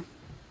 Why?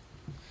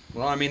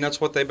 Well, I mean, that's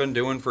what they've been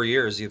doing for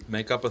years. You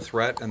make up a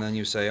threat, and then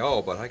you say,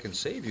 oh, but I can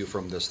save you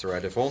from this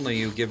threat if only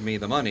you give me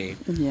the money.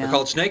 Yeah. They're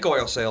called snake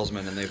oil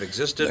salesmen, and they've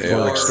existed They for...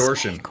 are.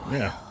 Extortion.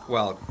 Yeah.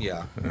 Well,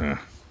 yeah.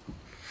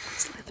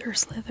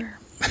 Slither.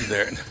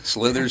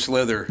 There,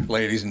 slither,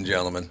 ladies and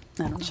gentlemen.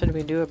 I don't know. Should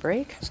we do a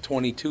break? It's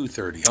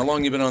 22:30. How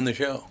long you been on the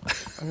show?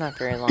 Not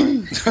very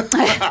long.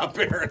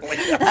 Apparently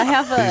not. I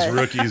have These a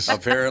rookies.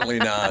 Apparently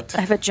not.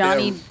 I have a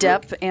Johnny Yeah,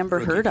 Depp Amber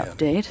rookie Heard fan.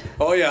 update.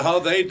 Oh yeah,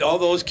 all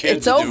those kids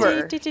It's do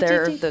over. it.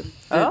 They're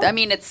Oh. I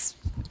mean, it's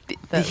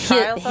The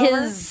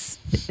trial's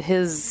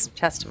his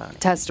Testimony.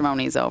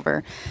 testimony's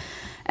over,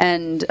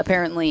 and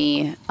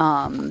apparently,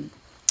 the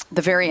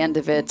very end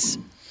of it,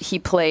 he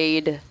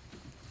played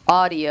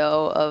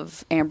audio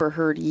of Amber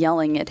Heard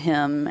yelling at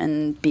him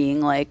and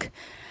being like,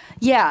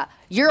 "Yeah,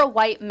 you're a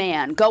white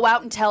man. Go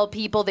out and tell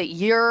people that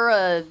you're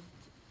a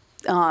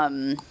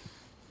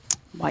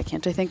why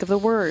can't I think of the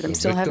word? I'm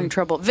still having victim?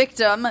 trouble.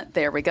 Victim,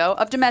 there we go,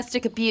 of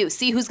domestic abuse.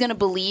 See who's going to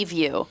believe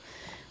you."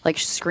 Like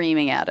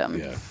screaming at him.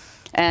 Yeah.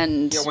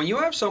 And Yeah, when you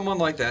have someone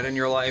like that in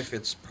your life,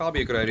 it's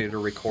probably a good idea to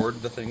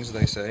record the things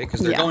they say because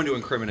they're Yeah. going to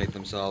incriminate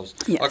themselves.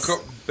 Yes.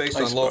 Based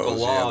I on local suppose,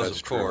 yeah, laws, that's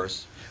of true.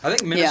 course. I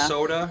think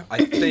Minnesota,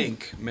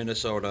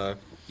 Minnesota,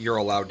 you're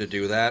allowed to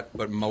do that,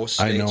 but most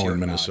I states know you're in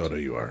not.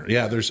 Minnesota you are.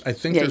 Yeah, I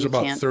think Yeah, there's you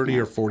about can't, 30 yeah.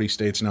 or 40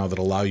 states now that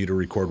allow you to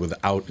record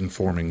without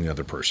informing the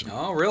other person.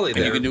 Oh, really?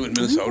 And you can do it in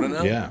Minnesota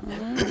now? Yeah.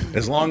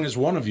 As long as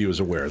one of you is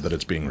aware that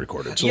it's being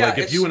recorded. So, Yeah, like,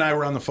 if it's- you and I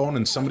were on the phone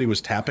and somebody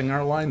was tapping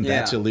our line,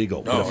 that's Yeah.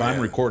 illegal. But Oh, if I'm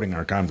yeah. recording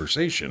our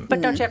conversation,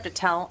 But don't you have to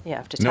tell? You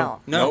have to No.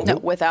 tell. No. no,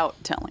 without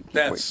telling.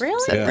 That's Really?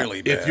 that's yeah,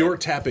 really bad. if you're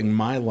tapping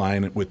my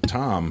line with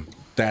Tom,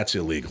 that's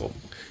illegal.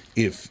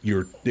 If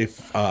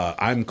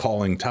I'm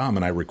calling Tom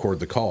and I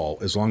record the call,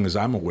 as long as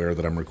I'm aware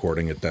that I'm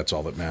recording it, that's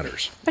all that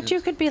matters. But you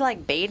could be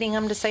like baiting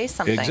them to say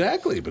something.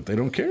 Exactly, but they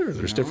don't care.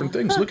 There's different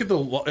things. Look at the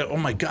law. Oh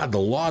my God, the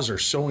laws are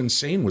so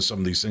insane with some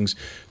of these things.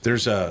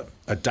 There's a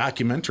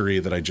documentary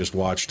that I just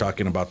watched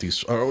talking about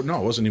these. Oh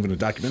no, it wasn't even a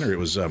documentary. It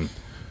was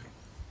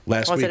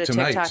last Was week it a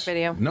tonight. TikTok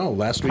video? No,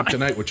 last week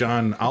tonight with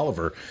John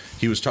Oliver.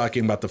 He was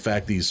talking about the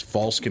fact these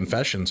false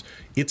confessions.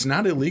 It's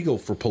not illegal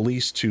for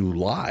police to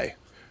lie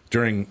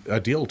during a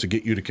deal to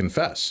get you to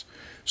confess.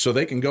 So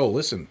they can go,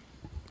 listen,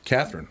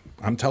 Catherine,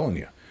 I'm telling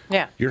you.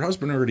 Yeah. Your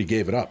husband already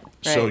gave it up.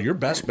 So Right. your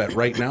best bet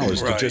right now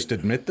is to Right. just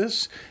admit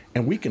this,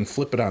 and we can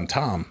flip it on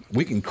Tom.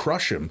 We can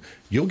crush him.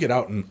 You'll get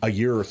out in a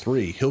year or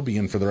 3. He'll be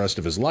in for the rest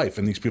of his life.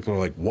 And these people are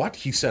like, what?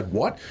 He said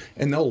what?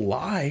 And they'll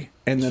lie,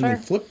 and then Sure.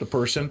 they flip the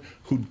person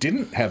who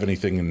didn't have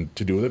anything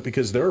to do with it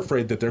because they're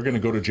afraid that they're going to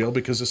go to jail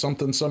because of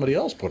something somebody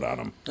else put on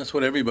them. That's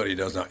what everybody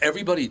does now.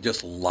 Everybody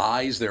just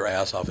lies their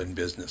ass off in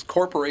business.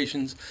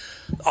 Corporations,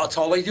 that's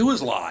all they do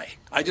is lie.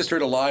 I just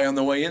heard a lie on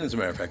the way in, as a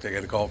matter of fact. I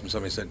got a call from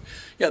somebody who said,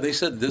 yeah, they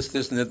said this,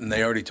 and that, and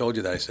they already told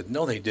you that. I said,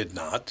 no, they did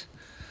not.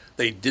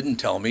 They didn't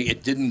tell me.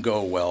 It didn't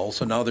go well.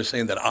 So now they're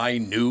saying that I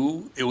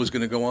knew it was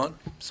going to go on.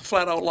 It's a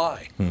flat-out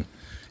lie.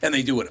 And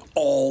they do it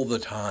all the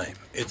time.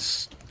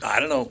 It's, I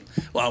don't know.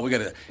 Well,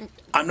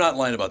 I'm not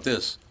lying about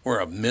this. We're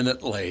a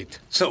minute late.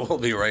 So we'll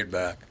be right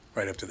back,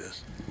 right after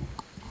this.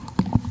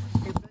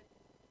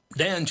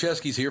 Dan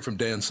Chesky's here from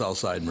Dan's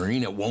Southside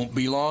Marine. It won't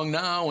be long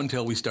now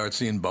until we start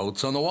seeing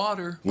boats on the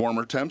water.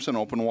 Warmer temps and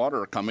open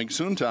water are coming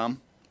soon,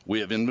 Tom. We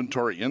have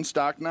inventory in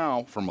stock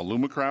now from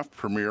Alumacraft,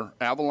 Premier,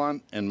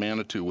 Avalon, and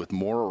Manitou, with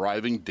more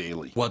arriving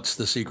daily. What's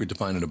the secret to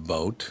finding a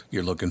boat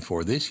you're looking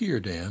for this year,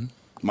 Dan?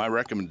 My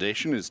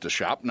recommendation is to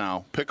shop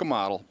now, pick a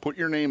model, put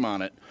your name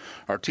on it.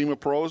 Our team of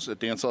pros at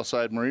Dan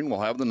Southside Marine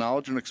will have the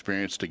knowledge and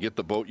experience to get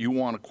the boat you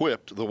want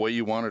equipped the way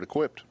you want it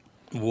equipped.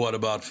 What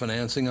about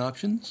financing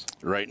options?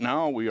 Right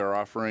now, we are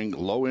offering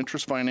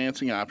low-interest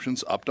financing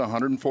options up to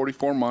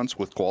 144 months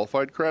with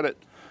qualified credit.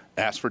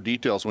 Ask for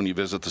details when you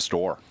visit the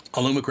store.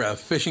 Alumacraft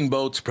fishing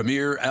boats,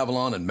 Premier,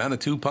 Avalon, and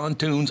Manitou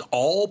pontoons,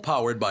 all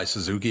powered by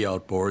Suzuki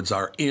Outboards,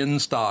 are in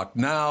stock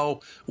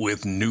now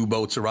with new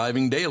boats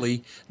arriving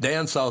daily.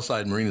 Dan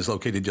Southside Marine is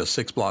located just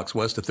 6 blocks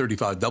west of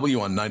 35W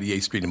on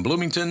 98th Street in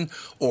Bloomington,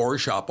 or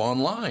shop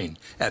online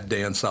at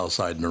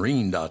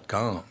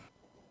dansouthsidemarine.com.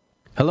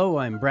 Hello,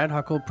 I'm Brad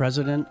Huckle,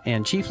 President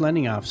and Chief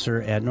Lending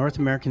Officer at North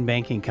American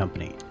Banking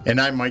Company. And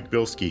I'm Mike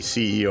Bilski,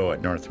 CEO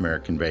at North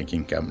American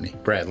Banking Company,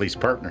 Bradley's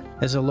partner.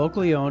 As a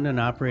locally owned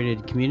and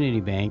operated community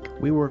bank,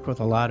 we work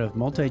with a lot of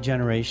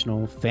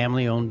multi-generational,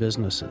 family-owned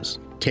businesses.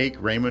 Take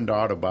Raymond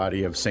Auto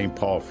Body of St.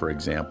 Paul, for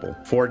example.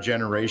 4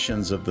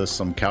 generations of the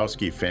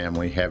Slumkowski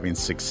family having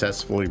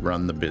successfully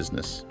run the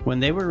business. When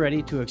they were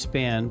ready to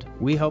expand,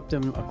 we helped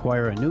them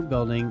acquire a new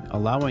building,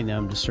 allowing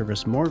them to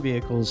service more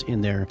vehicles in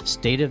their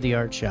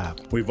state-of-the-art shop.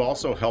 We've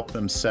also helped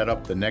them set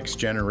up the next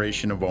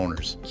generation of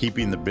owners,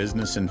 keeping the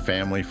business and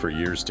family for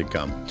years to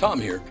come.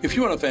 Tom here. If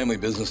you run a family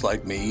business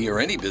like me or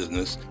any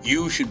business,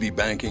 you should be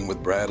banking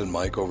with Brad and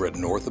Mike over at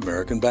North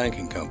American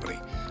Banking Company.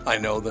 I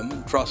know them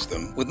and trust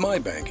them with my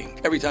banking.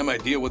 Every time I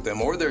deal with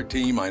them or their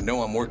team, I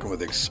know I'm working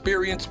with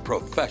experienced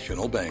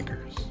professional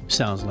bankers.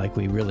 Sounds like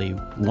we really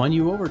won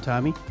you over,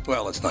 Tommy.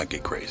 Well, let's not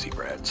get crazy,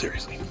 Brad.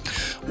 Seriously.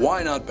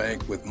 Why not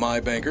bank with my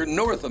banker,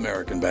 North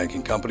American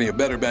Banking Company, a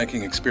better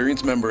banking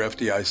experience, member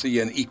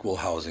FDIC, and equal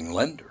housing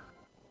lender?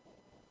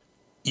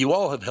 You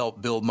all have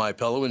helped build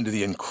MyPillow into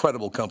the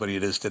incredible company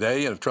it is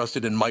today and have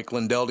trusted in Mike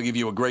Lindell to give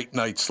you a great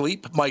night's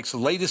sleep. Mike's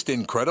latest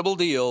incredible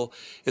deal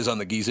is on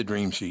the Giza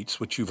Dream Sheets,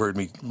 which you've heard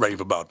me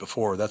rave about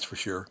before, that's for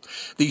sure.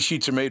 These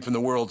sheets are made from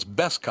the world's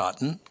best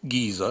cotton,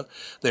 Giza.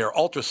 They are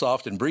ultra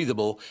soft and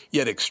breathable,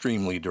 yet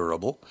extremely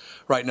durable.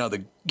 Right now,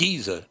 the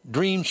Giza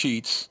Dream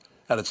Sheets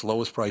at its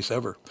lowest price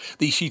ever.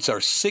 These sheets are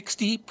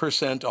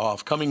 60%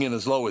 off, coming in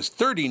as low as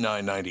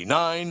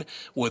 $39.99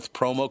 with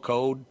promo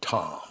code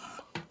TOM.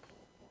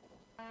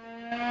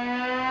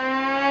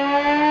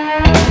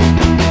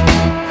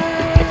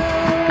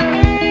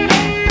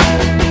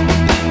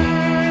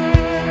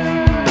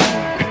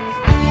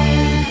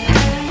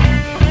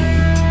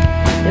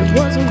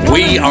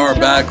 We are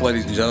back,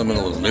 ladies and gentlemen.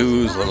 A little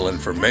news, a little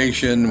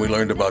information. We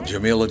learned about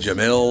Jamila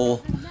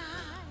Jamil.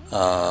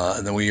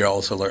 And then we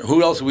also learned...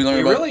 Who else did we learn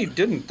You about? really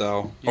didn't,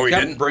 though. You Oh, we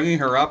kept didn't? bringing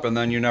her up, and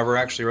then you never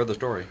actually read the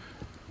story.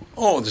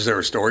 Oh, is there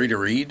a story to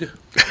read?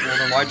 Well,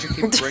 then why'd you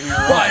keep bringing her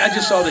Well, up? I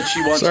just saw that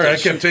she wants Sorry, to... I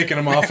kept taking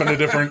them off into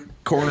different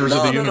corners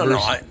of the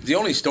universe. The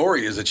only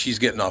story is that she's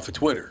getting off of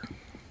Twitter.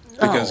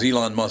 Because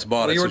Elon Musk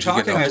bought Well, it, you so were she's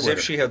getting talking off as Twitter.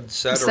 if she had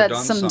said or Said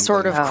done some something.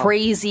 sort of Oh.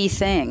 crazy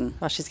thing.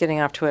 Well, she's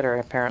getting off Twitter,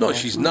 apparently. No,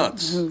 she's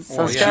nuts.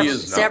 So she Deb-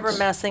 is nuts. Deborah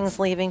Messing's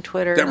leaving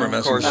Twitter. Deborah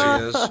Of course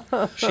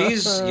Messing. she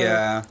is. She's,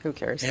 yeah. Who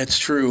cares? It's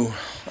true.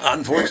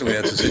 Unfortunately,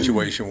 that's a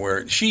situation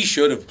where she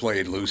should have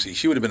played Lucy.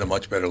 She would have been a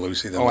much better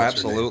Lucy than Oh,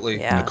 what's her name? absolutely.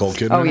 Yeah. Nicole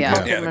Kidman? Oh,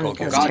 yeah. Yeah, Nicole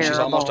Kidman. God, she's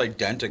terrible. almost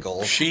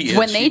identical. She is.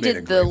 When she they made a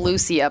did the great-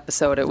 Lucy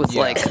episode, it was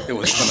Yeah, like it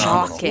was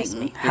phenomenal.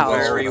 shocking It how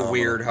was Very phenomenal.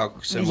 weird how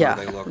similar yeah,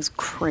 they it look. was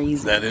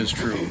crazy. That is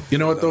true. You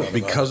know what, though?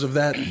 Because of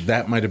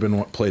that might have been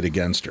what played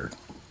against her.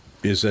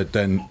 Is that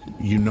then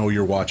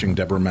you're watching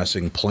Deborah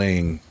Messing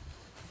playing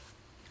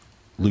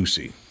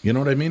Lucy. You know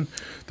what I mean?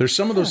 There's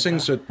some of those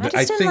things that I just I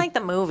didn't think. like the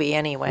movie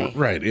anyway.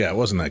 Right, yeah, it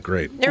wasn't that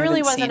great. It really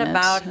haven't wasn't seen it.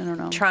 about I don't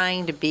know.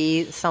 trying to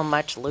be so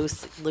much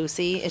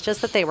Lucy. It's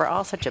just that they were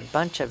all such a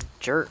bunch of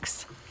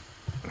jerks.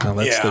 Well,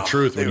 that's the Yeah,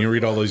 truth when they- you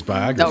read all these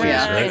biographies, Oh,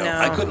 yeah. right? I know.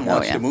 I couldn't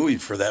watch yeah. the movie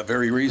for that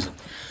very reason.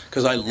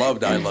 Because I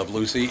loved I Love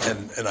Lucy,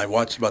 and I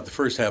watched about the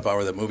first half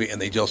hour of that movie,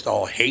 and they just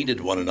all hated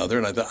one another,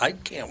 and I thought, I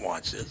can't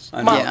watch this.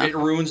 I know, Yeah. it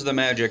ruins the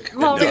magic.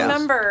 Well, It does.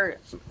 remember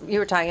you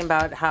were talking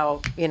about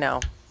how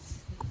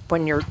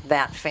when you're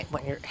that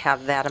when you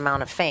have that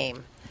amount of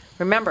fame.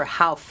 Remember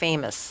how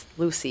famous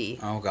Lucy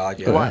Oh, God,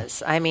 yeah.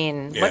 was. I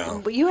mean, Yeah.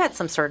 you had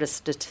some sort of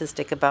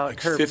statistic about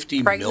Like her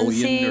 50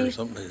 pregnancy. million or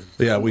something.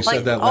 Yeah, we Like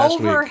said that last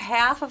week. over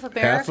half of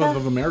America. Half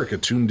of America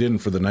tuned in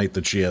for the night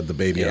that she had the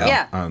baby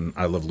Yeah. on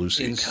I Love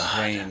Lucy.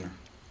 Insane.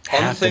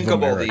 Half of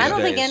Unthinkable America. these I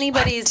don't think days.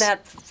 anybody's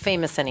that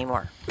famous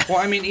anymore. Well,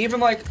 I mean,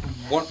 even like,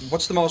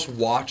 what's the most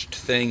watched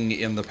thing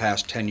in the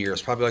past 10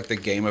 years? Probably like the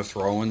Game of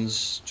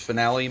Thrones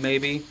finale,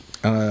 maybe?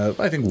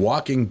 I think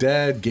Walking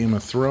Dead, Game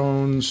of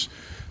Thrones.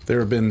 There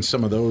have been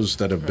some of those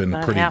that have been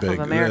Not pretty half of big.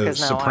 America's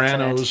now watching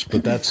Sopranos,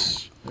 but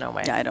that's No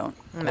way. I don't.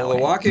 No Well, the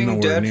way. Walking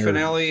Nowhere Dead near.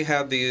 finale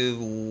had the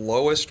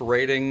lowest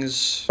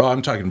ratings. oh,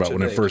 I'm talking about To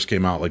when it date. first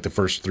came out, like the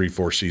first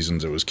 3-4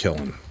 seasons, it was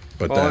killing.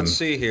 But Well, then, let's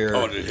see here.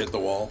 Oh, did it hit the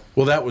wall?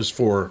 well, that was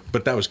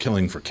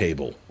killing for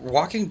cable.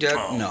 Walking Dead,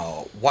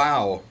 no.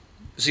 Wow.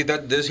 See,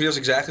 here's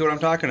exactly what I'm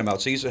talking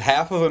about. See, so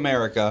half of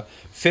America,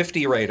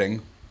 50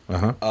 rating,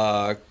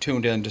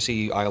 tuned in to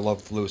see I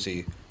Love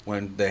Lucy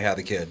when they had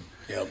the kid.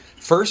 Yep.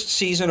 First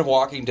season of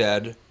Walking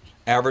Dead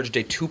averaged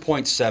a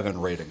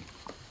 2.7 rating.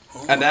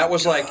 And that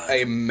was like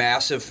a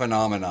massive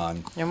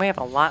phenomenon. And we have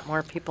a lot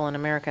more people in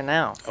America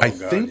now. I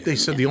think they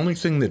said the only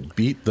thing that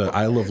beat the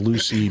I Love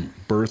Lucy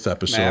birth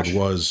episode MASH?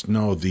 was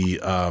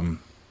the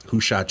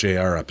Who Shot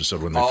JR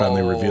episode when they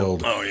finally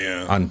revealed Oh,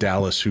 yeah. on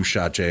Dallas Who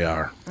Shot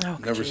JR. Oh,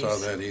 Never geez. saw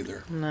that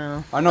either.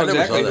 No. I know I never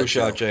exactly saw who that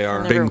shot show.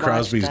 JR. Never Bing watched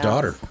Crosby's that.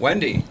 daughter.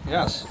 Wendy,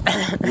 yes.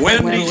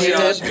 Wendy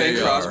Yes, shot Bing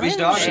JR. Crosby's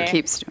daughter. She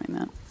keeps doing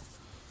that.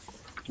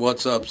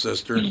 What's up,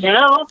 sister?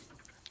 No,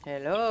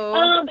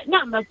 Hello.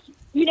 not much.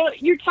 You know,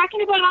 you're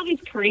talking about all these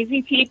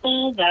crazy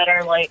people that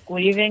are like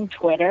leaving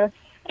Twitter.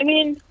 I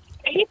mean,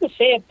 I hate to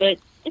say it, but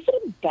is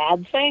it a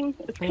bad thing?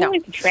 It's kind of No.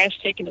 like the trash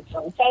taking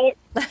itself out.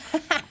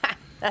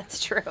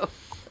 That's true.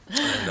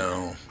 I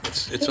know.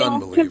 It's Because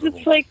unbelievable.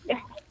 it's like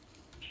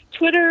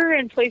Twitter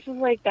and places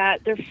like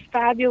that, they're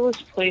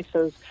fabulous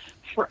places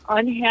for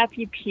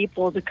unhappy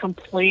people to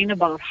complain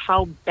about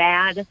how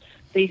bad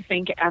they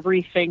think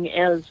everything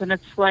is. And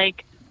it's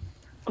like,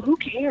 who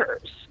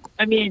cares?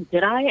 I mean,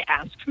 did I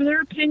ask for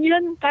their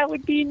opinion? That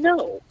would be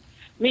no.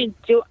 I mean,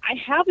 do I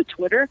have a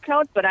Twitter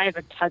account, but I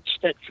haven't touched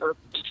it for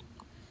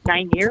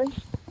 9 years,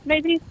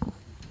 maybe?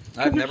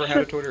 I've never had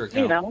a Twitter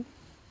account. You know.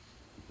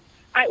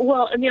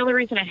 And the only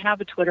reason I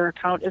have a Twitter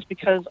account is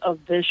because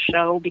of this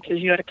show, because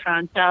you had a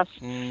contest,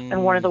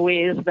 and one of the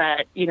ways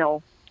that,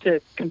 to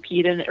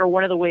compete in, or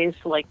one of the ways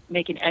to, like,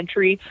 make an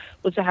entry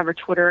was to have a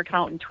Twitter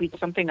account and tweet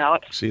something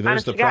out. See, there's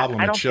Honest the to God, problem.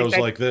 I It don't shows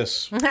think like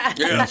this.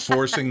 Yeah.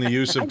 Enforcing the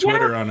use of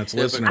Twitter on its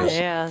listeners.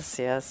 Yes,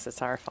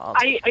 it's our fault.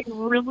 I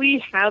really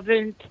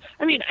haven't.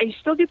 I mean, I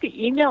still get the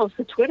emails,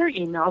 the Twitter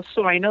emails,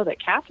 so I know that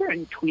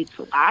Catherine tweets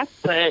a lot,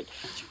 but,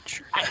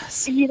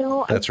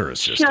 That's her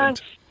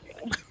assistant.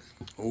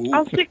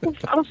 I'll stick to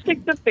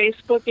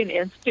Facebook and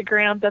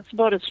Instagram. That's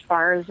about as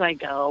far as I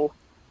go.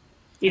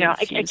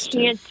 I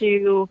can't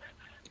do.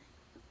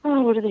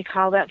 Oh, what do they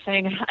call that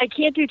thing? I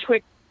can't do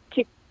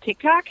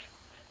TikTok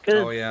because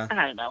Oh, yeah.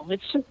 I don't know.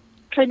 It's just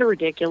kind of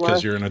ridiculous.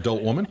 Because you're an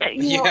adult woman?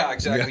 Yeah,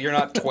 exactly. You're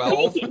not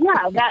 12.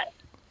 Yeah,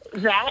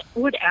 that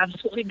would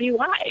absolutely be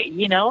why.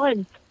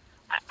 And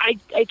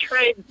I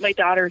tried. My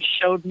daughter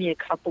showed me a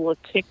couple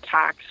of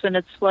TikToks, and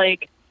it's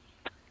like,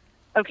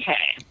 okay.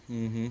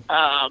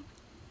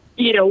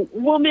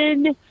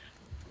 Woman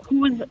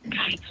who's,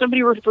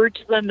 somebody referred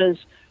to them as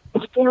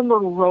former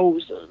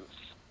roses.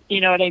 You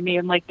know what I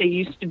mean? Like they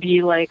used to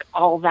be like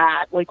all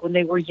that, like when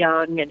they were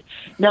young, and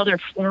now they're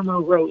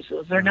former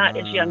roses. They're not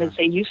as young as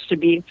they used to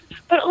be.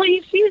 But all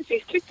you see is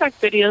these TikTok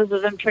videos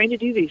of them trying to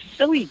do these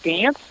silly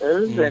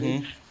dances,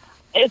 and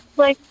it's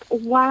like,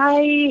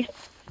 why,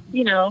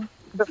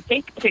 the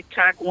fake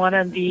TikTok one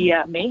on the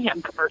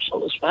Mayhem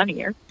commercial was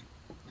funnier.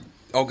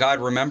 Oh God,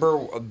 remember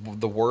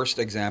the worst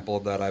example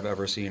of that I've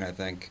ever seen, I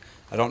think.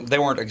 They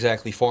weren't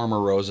exactly former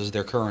roses,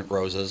 they're current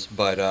roses,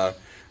 but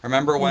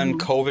remember when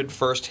COVID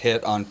first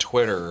hit on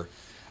Twitter,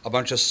 a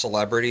bunch of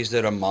celebrities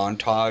did a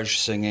montage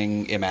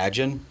singing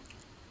Imagine?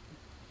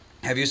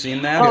 Have you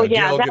seen that? Oh,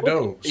 yeah, Gal that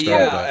Gadot was- started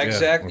Yeah, that.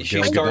 exactly. Or She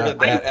Gal started Gadot.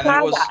 that, I and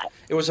saw that.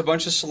 it was a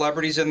bunch of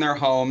celebrities in their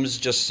homes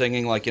just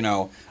singing, like, you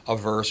know, a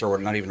verse, or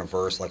not even a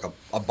verse, like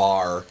a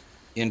bar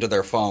into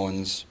their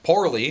phones,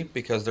 poorly,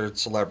 because they're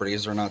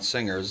celebrities, they're not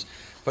singers,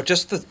 but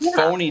just the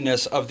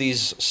phoniness of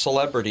these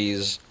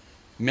celebrities,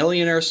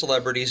 millionaire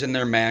celebrities in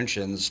their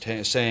mansions,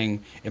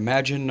 saying,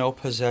 "Imagine no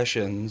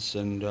possessions,"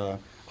 and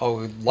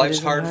life's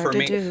isn't hard hard for to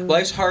me. do.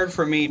 Life's hard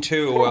for me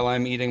too, while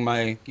I'm eating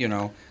my, you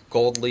know,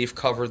 gold leaf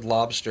covered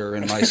lobster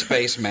in my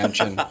space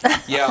mansion.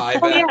 Yeah, I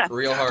bet. yeah.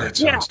 Real hard. That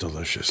sounds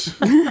delicious.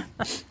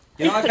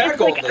 You know, I've had It's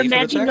gold like leaf, but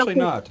it's Imagine no actually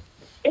not.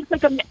 It's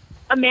like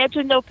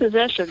imagine no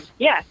possessions.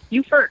 Yeah,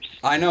 you first.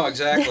 I know,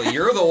 exactly.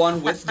 You're the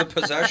one with the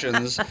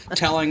possessions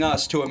telling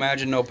us to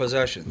imagine no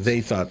possessions. They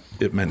thought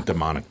it meant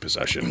demonic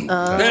possession.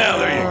 Yeah,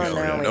 there you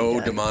go. no, we No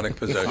didn't. demonic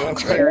possession.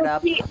 Clear it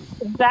up. See,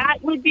 that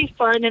would be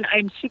fun, and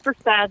I'm super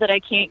sad that I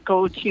can't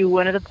go to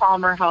one of the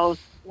Palmer House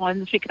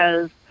ones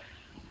because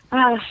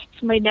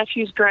it's my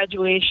nephew's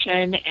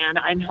graduation, and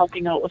I'm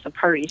helping out with a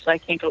party, so I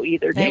can't go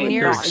either. And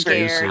you're your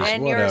scared. excuses,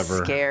 And whatever.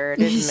 you're scared.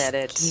 Admit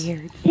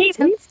it.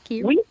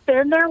 Hey, we've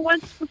been there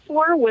once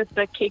before with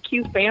the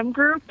KQ fam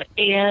group,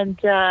 and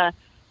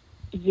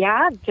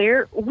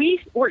we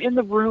were in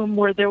the room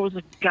where there was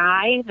a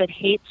guy that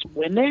hates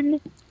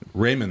women,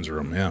 Raymond's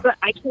room, yeah. but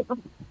I can't.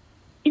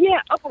 Yeah,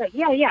 okay,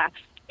 yeah.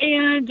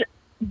 And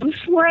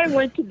before I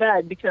went to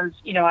bed, because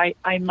you know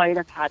I might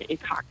have had a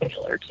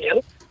cocktail or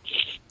two,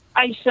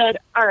 I said,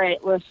 "All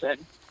right, listen,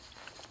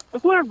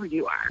 whoever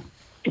you are,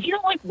 if you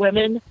don't like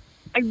women,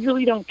 I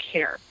really don't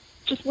care.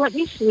 Just let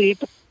me sleep.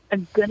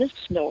 I'm gonna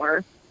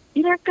snore.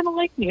 You're not gonna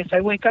like me if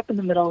I wake up in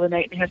the middle of the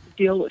night and have to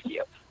deal with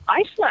you."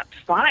 I slept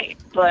fine,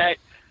 but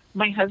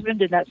my husband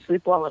did not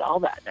sleep well at all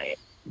that night.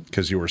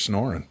 Because you were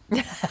snoring.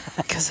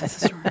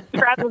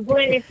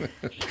 Probably.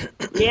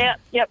 Yeah.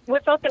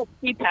 Without that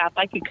CPAP,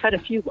 I could cut a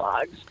few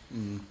logs.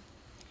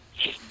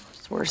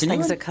 It's worse Can you-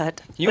 things to cut.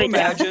 Can you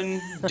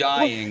imagine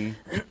dying,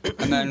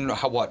 and then,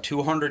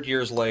 200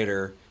 years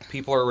later,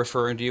 people are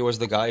referring to you as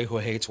the guy who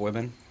hates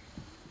women?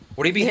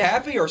 Would he be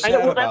happy or sad well,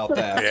 that's about what-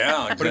 that?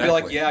 Yeah, Would he be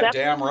like, exactly. yeah, That's-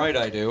 damn right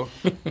I do?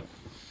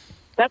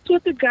 That's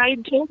what the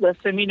guide told us.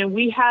 I mean, and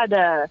we had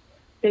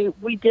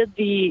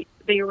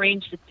they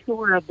arranged a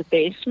tour of the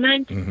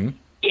basement. Mm-hmm.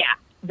 Yeah,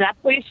 that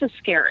place is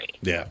scary.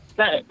 Yeah.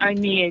 But I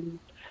mean,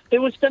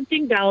 there was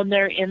something down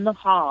there in the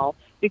hall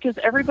because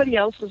everybody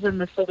else was in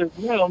this other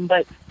room,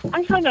 but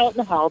I hung out in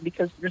the hall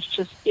because there's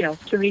just, you know,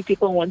 too many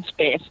people in one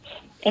space.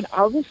 And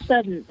all of a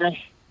sudden, the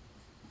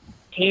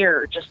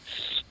hair just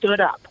stood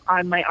up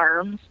on my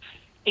arms,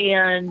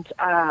 and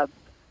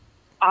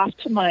off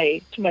to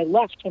my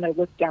left when I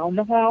looked down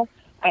the hall,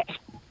 I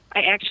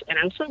actually, and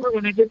I was sober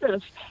when I did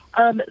this.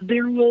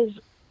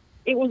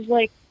 It was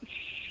like,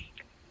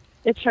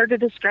 it's hard to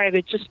describe.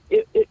 It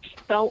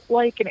felt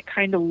like, and it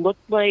kind of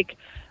looked like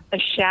a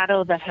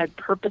shadow that had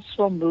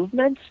purposeful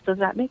movements. Does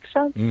that make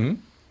sense? Mm-hmm.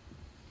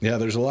 Yeah,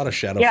 there's a lot of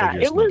shadow Yeah,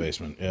 figures it in the was-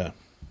 basement. Yeah.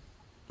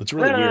 It's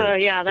really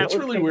weird. Yeah, that it's was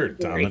really kinda weird,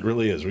 Tom. scary. It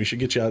really is. We should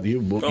get you out. You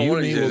one and of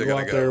me these will days I go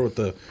gotta out there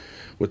go.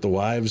 with the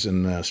wives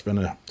and spend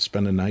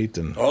a night,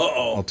 and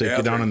Uh-oh, I'll take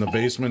you down in the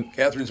basement.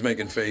 Catherine's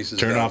making faces.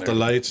 Turn down off the there.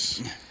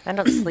 lights. I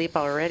don't sleep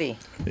already.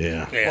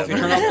 Yeah. Well, if you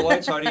turn off the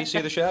lights, how do you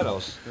see the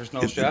shadows? There's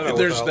no shadow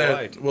There's without that.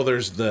 light. Well,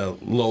 there's the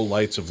low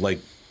lights of, like,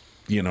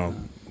 you know,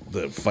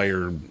 the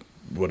fire.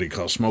 What do you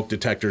call smoke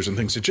detectors and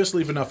things that just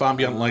leave enough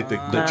ambient light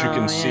that you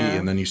can see,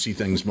 and then you see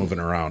things moving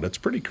around. It's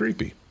pretty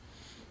creepy.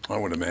 I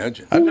would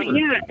imagine. I've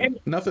never,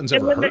 nothing's and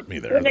ever when hurt me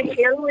there. When the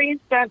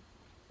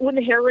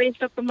hair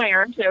raised up in my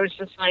arms, I was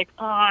just like,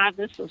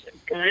 this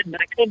isn't good, and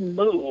I couldn't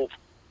move.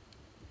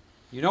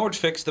 You know what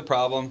fixed the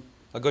problem?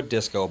 A good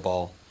disco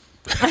ball.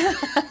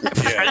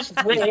 Yes.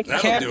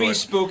 Can't be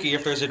spooky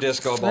if there's a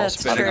disco ball That's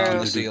spinning true. on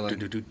the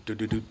ceiling.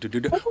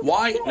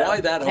 Why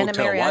that And a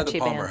hotel? Why the mariachi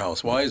Palmer band.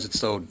 House? Why is it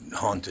so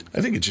haunted?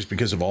 I think it's just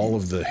because of all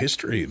of the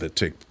history that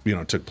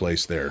took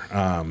place there,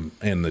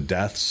 and the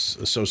deaths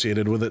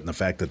associated with it, and the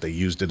fact that they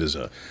used it as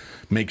a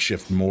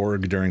makeshift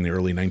morgue during the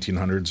early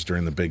 1900s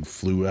during the big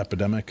flu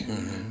epidemic.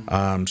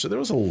 Mm-hmm. So there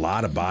was a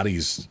lot of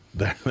bodies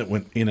that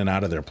went in and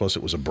out of there. Plus,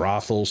 it was a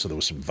brothel, so there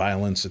was some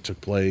violence that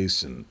took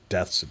place and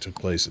deaths that took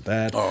place at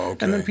that. Oh,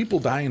 okay. And then people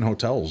die in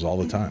hotels all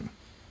the time.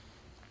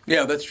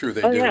 Yeah, that's true.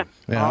 They Oh, do. yeah.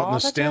 Yeah, out in All the the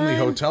Stanley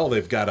time? Hotel,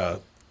 they've got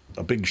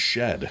a big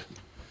shed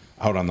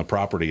out on the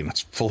property, and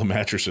it's full of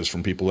mattresses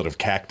from people that have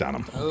cacked on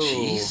them. Oh,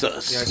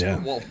 Jesus. Yeah,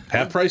 Yeah. well,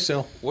 Half price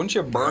sale. wouldn't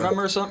you burn them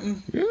or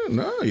something? Yeah,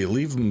 no, you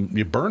leave them,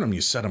 you burn them,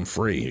 you set them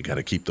free. You got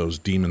to keep those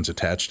demons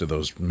attached to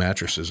those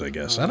mattresses, I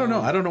guess. I don't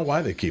know. I don't know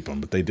why they keep them,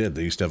 but they did.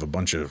 They used to have a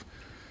bunch of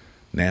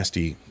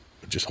nasty,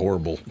 just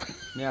horrible.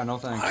 Yeah, no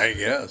thanks. I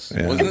guess.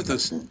 Yeah. Wasn't it the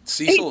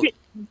Cecil? Hey,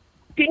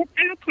 Dan,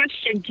 I have a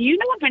question. Do you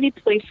know of any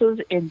places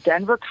in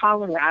Denver,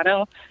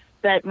 Colorado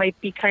that might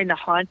be kind of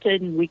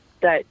haunted and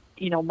that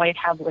might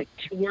have like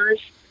tours.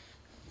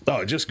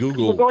 Oh, just We're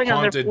Google going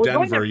on haunted we're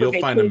going Denver. there for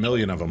You'll find a vacation.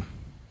 million of them.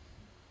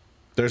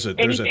 There's a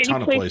Any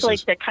ton of place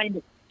places. like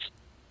that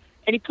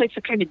any place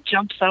that kind of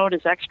jumps out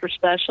as extra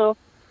special.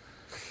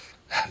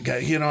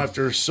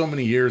 After so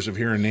many years of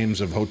hearing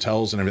names of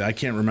hotels and everything, I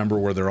can't remember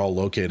where they're all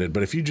located.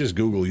 But if you just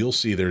Google, you'll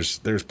see there's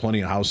plenty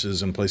of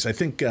houses and places. I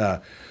think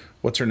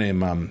what's her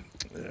name?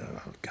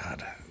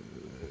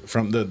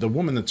 From the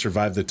woman that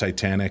survived the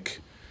Titanic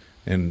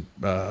and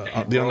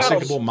the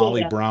unsinkable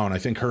Molly Brown. I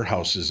think her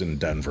house is in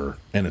Denver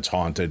and it's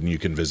haunted, and you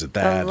can visit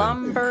that. The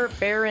Lumber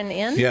Baron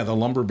Inn? Yeah, the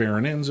Lumber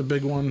Baron Inn's a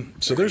big one.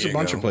 So there's a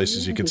bunch of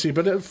places you can see,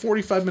 but a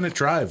 45-minute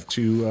drive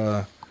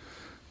to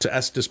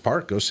Estes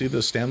Park. Go see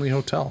the Stanley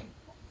Hotel.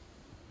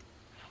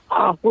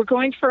 We're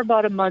going for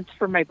about a month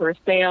for my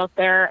birthday out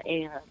there,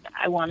 and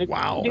I wanted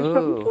to do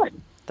something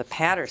fun. The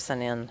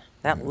Patterson Inn.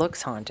 That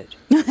looks haunted.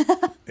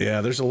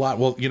 Yeah, there's a lot.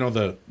 Well,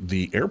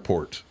 the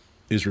airport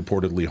is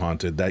reportedly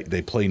haunted.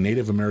 They play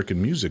Native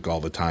American music all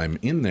the time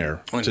in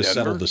there In to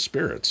settle Denver? the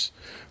spirits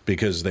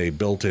because they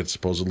built it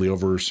supposedly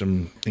over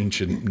some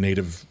ancient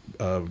native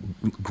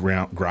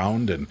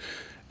ground, and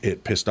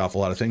it pissed off a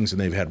lot of things, and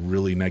they've had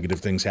really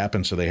negative things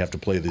happen, so they have to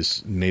play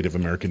this Native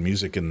American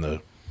music in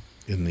the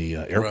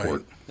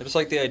airport. It's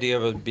like the idea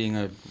of it being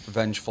a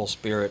vengeful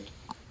spirit.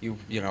 You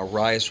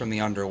rise from the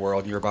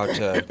underworld. You're about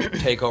to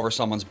take over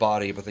someone's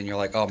body, but then you're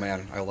like, oh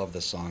man, I love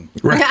this song.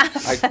 Right.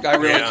 I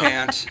really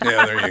can't.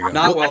 Yeah, there you go.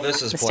 Not while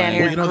this is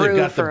playing. Well,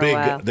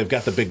 they've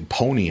got the big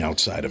pony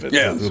outside of it.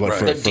 Yeah,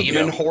 the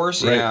demon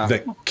horse. Right, Yeah,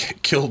 that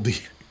killed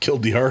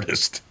the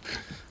artist.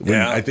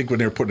 I think when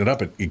they were putting it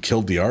up, it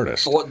killed the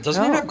artist. Well,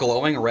 doesn't it have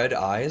glowing red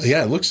eyes?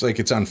 Yeah, it looks like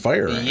it's on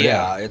fire.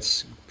 Yeah,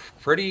 it's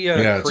pretty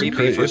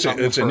creepy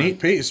It's a neat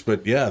piece,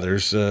 but yeah,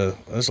 there's a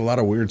lot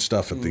of weird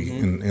stuff at the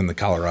in the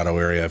Colorado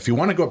area. If you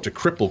want to go up to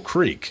Cripple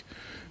Creek,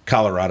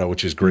 Colorado,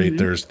 which is great,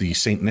 there's the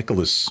St.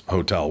 Nicholas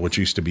Hotel, which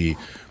used to be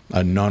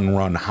a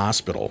nun-run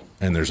hospital,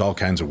 and there's all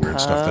kinds of weird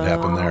stuff that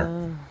happened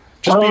there.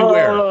 Just be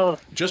aware.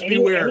 Just be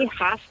aware.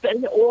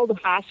 All the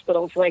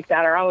hospitals like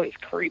that are always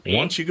creepy.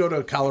 Once you go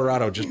to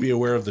Colorado, just be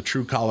aware of the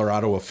true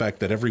Colorado effect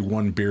that every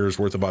one beer is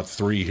worth about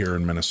 3 here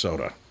in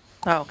Minnesota.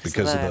 Oh,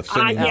 because of the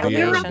thinning yeah, of the we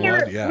air were and out there.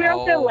 blood. Yeah. We were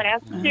out there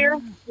last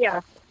year.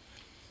 Yeah,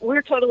 we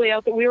were totally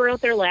out there. We were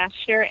out there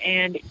last year,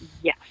 and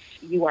yes,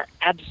 you are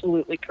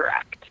absolutely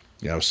correct.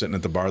 Yeah, I was sitting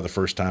at the bar the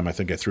first time. I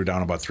think I threw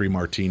down about 3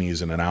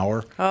 martinis in an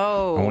hour.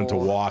 Oh. I went to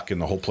walk, and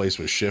the whole place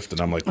was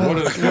shifting. I'm like, what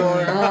is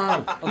going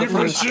on? You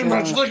put too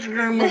much liquor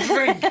in my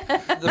drink.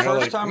 The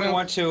first time we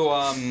went to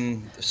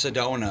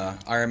Sedona,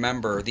 I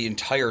remember the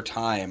entire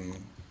time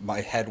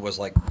my head was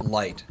like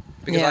light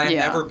because I had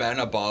never been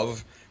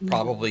above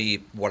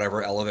probably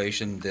whatever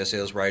elevation this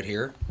is right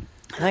here.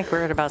 I think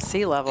we're at about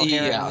sea level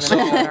here. Yeah, in so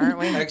Minnesota, aren't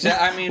we?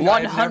 I mean,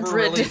 100 I've never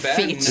really been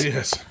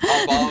feet.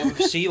 above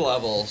sea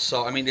level.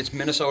 So I mean, it's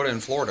Minnesota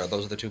and Florida.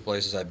 Those are the 2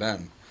 places I've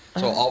been.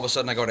 So all of a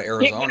sudden, I go to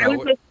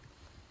Arizona.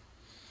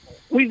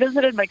 We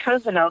visited my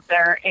cousin out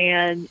there,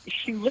 and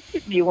she looked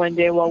at me one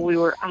day while we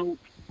were out,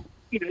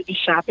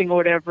 just shopping or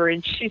whatever,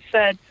 and she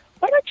said,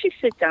 "Why don't you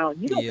sit down?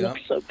 You don't look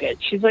so good."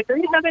 She's like, "Are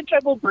you having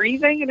trouble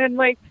breathing?" And I'm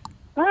like,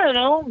 "I don't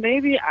know.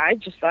 Maybe I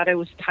just thought I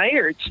was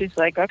tired." She's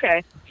like,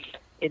 "Okay,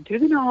 in through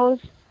the nose,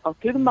 out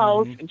through the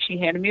mouth," and she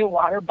handed me a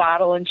water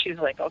bottle, and she's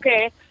like,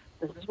 "Okay,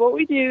 this is what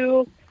we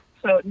do."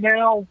 So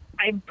now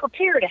I'm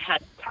prepared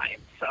ahead of time,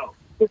 so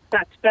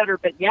that's better.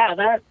 But yeah,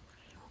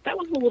 that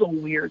was a little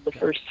weird the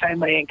first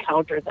time I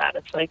encountered that.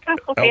 It's like,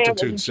 okay,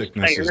 altitude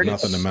sickness is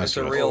nothing to mess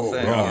with. It's a real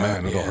thing. Oh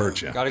man, it'll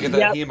hurt you. Got to get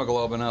that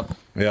hemoglobin up.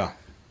 Yeah,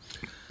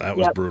 that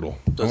was brutal.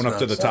 I went up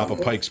to the top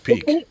of Pikes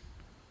Peak.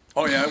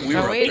 Oh yeah, we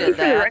were up did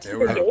there. that. Yeah, we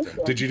were up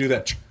there. Did you do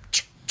that?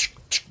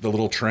 The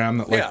little tram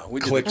that we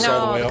did clicks that. all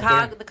the No, way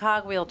up there. the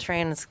cogwheel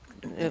train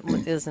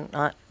isn't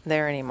not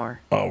there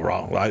anymore. Oh,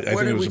 wrong. I think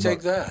Where it did was we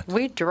take about,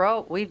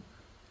 that?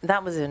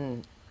 That was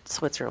in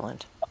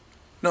Switzerland.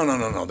 No.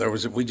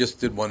 We just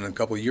did one a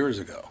couple of years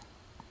ago.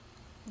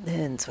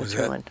 In Was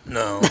Switzerland. that?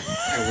 No,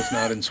 it was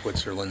not in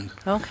Switzerland.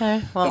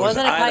 Okay. Well, That it was-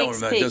 wasn't at I don't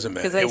Pikes know, it Peak doesn't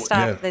matter.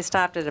 because they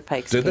stopped at a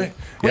Pikes Did Peak.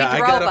 they? Yeah, I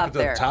drove got up up at the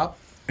there. top,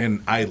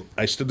 and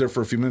I stood there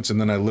for a few minutes, and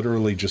then I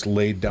literally just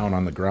laid down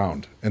on the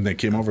ground. And they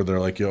came over. They're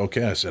like, "You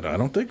okay?" I said, "I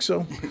don't think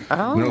so."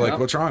 Oh. And they're like,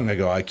 "What's wrong?" I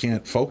go, "I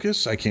can't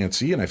focus. I can't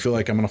see, and I feel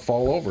like I'm going to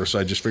fall over." So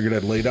I just figured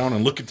I'd lay down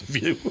and look at the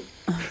view.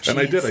 And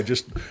I did. I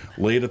just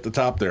laid at the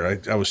top there.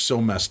 I was so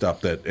messed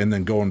up and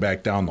then going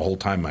back down the whole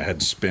time, my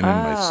head's spinning,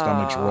 my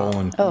stomach's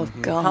rolling. Oh,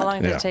 God. How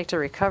long did Yeah. it take to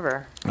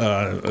recover?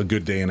 A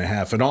good day and a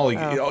half. And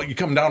you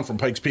come down from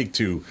Pikes Peak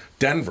to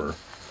Denver.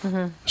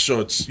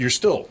 So you're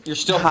still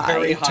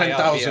very high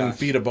 10,000 up,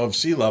 feet above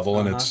sea level,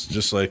 and it's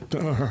just like.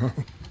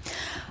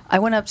 I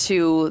went up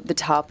to the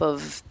top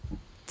of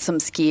some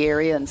ski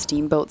area in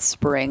Steamboat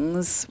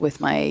Springs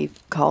with my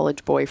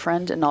college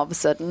boyfriend, and all of a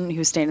sudden he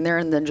was standing there,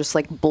 and then just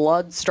like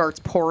blood starts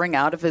pouring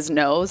out of his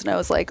nose, and I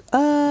was like,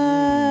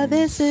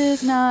 this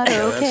is not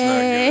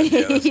okay.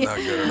 That's not good. Yeah, that's not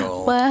good at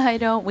all. Why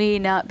don't we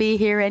not be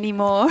here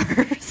anymore?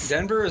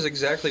 Denver is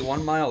exactly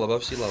 1 mile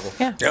above sea level.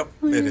 Yeah. Yep,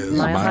 it is.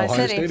 Mile High Mile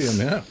High City.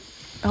 Stadium, yeah.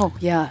 Oh,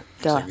 yeah.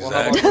 Duh. Well,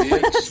 how about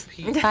Pikes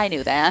Peak? I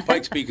knew that.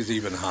 Pikes Peak is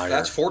even higher.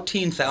 That's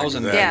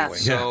 14,000. Exactly.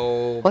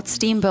 So What's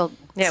Steamboat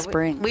Yeah,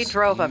 Springs? we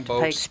drove up to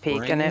Steamboat Pikes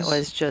Peak, and it Springs?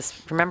 was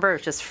just, remember,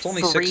 it was just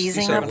only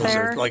freezing 67 up It was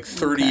there. like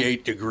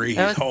 38 degrees.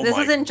 It was- Oh this my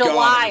was in God,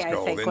 July, it was I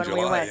cold. think, In when we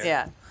July, went.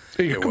 Yeah.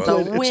 You're It was.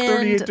 complaining. It's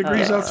 38 wind,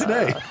 degrees out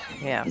today.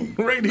 Yeah.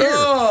 Right here.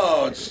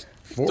 No, it's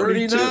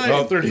 42. 39.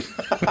 Oh, 30.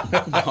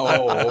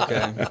 oh,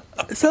 okay.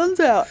 Sun's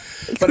out.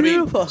 It's But I mean,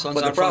 beautiful. Sun's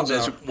but the out, problem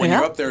is sun's out. when Yeah.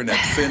 you're up there in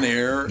that thin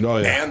air Oh,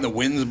 yeah. and the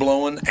wind's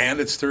blowing and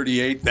it's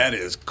 38, that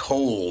is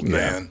cold,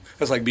 man.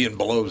 That's like being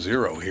below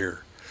zero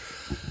here.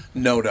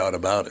 No doubt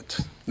about it.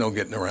 No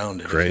getting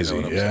around it. if Crazy,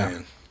 you know what yeah. I'm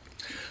saying.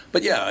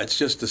 But yeah, it's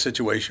just a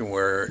situation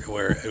where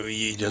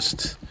you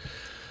just.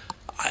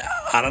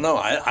 I don't know.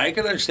 I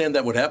can understand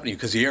that would happen to you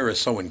because the air is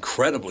so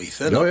incredibly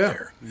thin Oh, up yeah.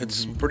 there.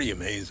 It's pretty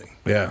amazing.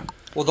 Yeah.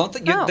 Well, don't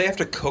they have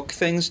to cook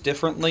things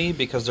differently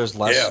because there's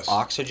less Yes.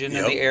 oxygen in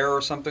Yep. the air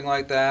or something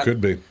like that?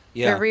 Could be.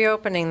 Yeah. They're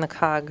reopening the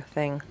COG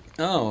thing.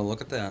 Oh,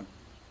 look at that.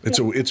 It's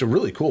a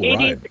really cool 80,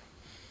 ride.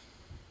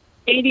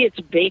 80 it's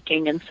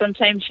baking, and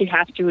sometimes you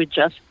have to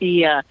adjust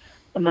the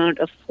amount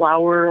of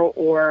flour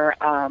or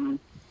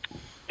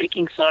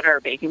baking soda or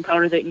baking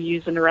powder that you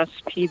use in a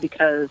recipe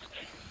because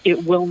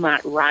it will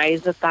not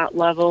rise at that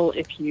level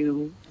if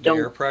you The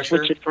air don't pressure?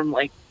 switch it from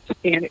like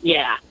standard.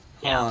 Yeah.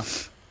 Huh.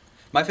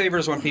 My favorite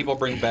is when people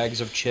bring bags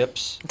of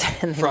chips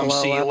And they from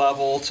blow sea up.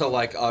 level to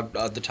like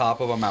the top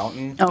of a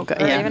mountain. Okay,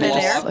 Or yeah. even Blow in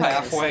up airplanes.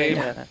 halfway. They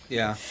do it.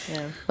 Yeah.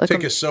 Yeah. Like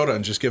Take a soda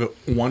and just give it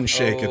one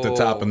shake at the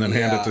top and then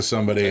hand yeah. it to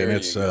somebody, and There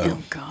it's you go.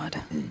 oh,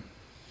 God.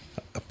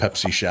 a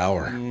Pepsi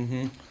shower.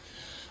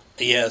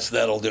 Yes,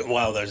 that'll do.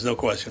 Wow, there's no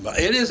question about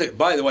it. It is.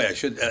 By the way, I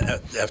should,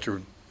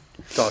 after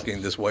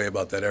talking this way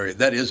about that area,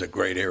 that is a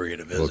great area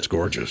to visit. Well, it's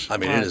gorgeous. I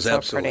mean, Oh, it it's is so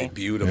absolutely pretty.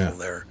 beautiful Yeah.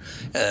 there.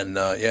 And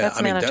yeah, That's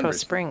I mean, Manitou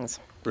Denver's Springs.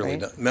 really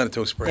right? not,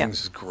 Manitou Springs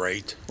Yeah. is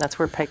great. That's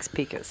where Pikes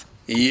Peak is.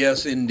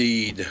 Yes,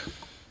 indeed.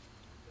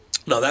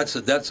 No,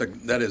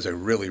 that is a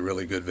really,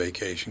 really good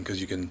vacation because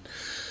you can.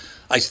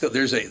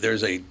 There's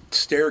a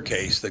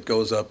staircase that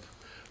goes up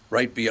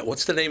right beyond.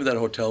 What's the name of that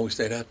hotel we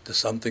stayed at? The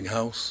something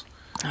house.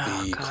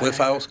 The Cliff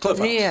House? Cliff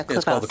House. Yeah, Cliff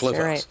it's called the House, Cliff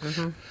you're House. right.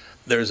 Mhm.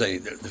 There's a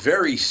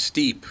very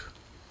steep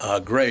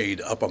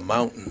grade up a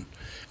mountain,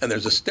 and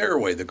there's a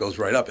stairway that goes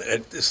right up.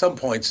 At some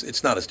points,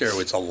 it's not a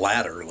stairway; it's a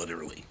ladder,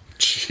 literally.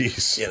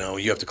 Jeez. You know,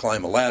 you have to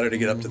climb a ladder to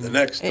get up to the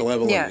next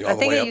level. Yeah, and all I the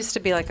think way it up. used to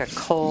be like a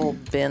coal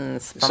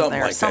bins from Something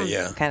there, like that, some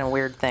yeah. kind of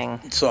weird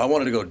thing. So I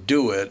wanted to go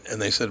do it, and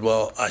they said,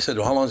 well, I said,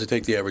 well, how long does it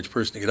take the average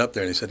person to get up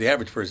there? And they said, the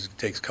average person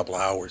takes a couple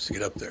of hours to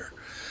get up there.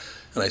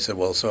 And I said,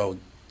 well, so,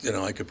 you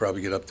know, I could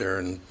probably get up there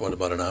in, what,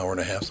 about an hour and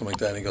a half, something like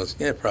that? And he goes,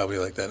 yeah, probably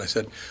like that. And I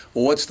said,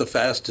 well, what's the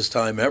fastest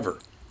time ever?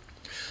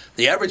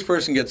 The average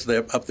person gets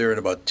up there in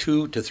about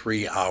 2 to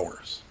 3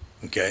 hours,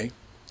 okay?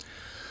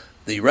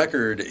 The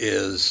record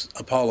is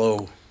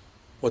Apollo,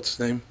 what's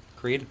his name?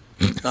 Creed?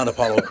 Not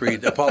Apollo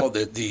Creed, Apollo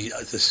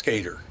the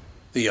skater,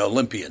 the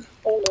Olympian.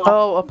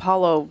 Oh,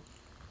 Apollo.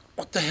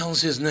 What the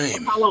hell's his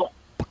name? Apollo.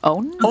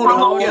 Ono?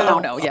 Ono, yeah.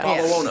 Ono, yeah. Apollo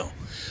yeah. Ono.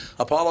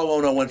 Apollo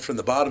Ono went from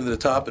the bottom to the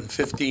top in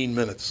 15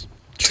 minutes.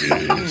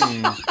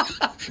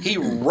 He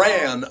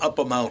ran up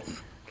a mountain.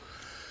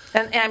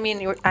 And I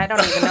mean, I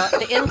don't even know.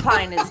 The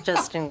incline is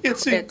just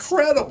It's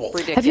incredible.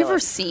 ridiculous. Have you ever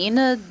seen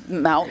a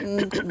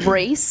mountain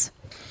race?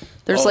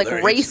 There's Oh, like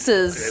there-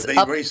 races They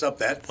up, race up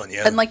that one,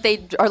 yeah. and like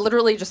they are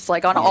literally just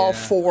like on all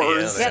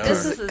fours. Yeah, they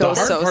because are. it The goes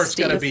hard so part's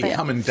steep. got to be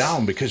coming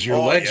down because your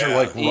Oh, legs yeah. are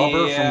like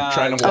rubber Yeah. from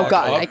trying to Oh walk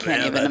God, up. I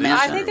can't Yeah, even that is I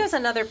imagine. think there's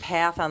another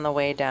path on the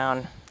way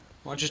down.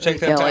 Why don't you take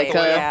that Yeah, path like all the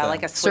way a- up Yeah, then?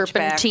 like a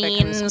switchback that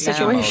serpentine comes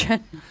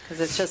situation.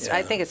 Because it's just,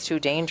 I think it's too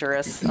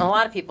dangerous. And a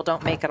lot of people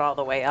don't make it all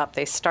the way up.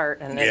 They start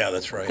and Yeah,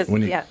 that's right. 'cause,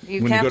 When you, yeah,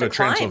 you when you have go to to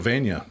climb.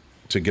 Transylvania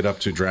to get up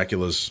to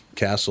Dracula's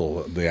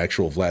castle, the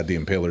actual Vlad the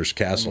Impaler's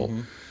castle,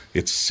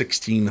 it's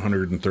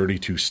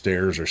 1,632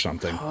 stairs or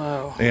something.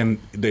 Oh. And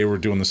they were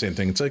doing the same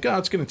thing. It's like, oh,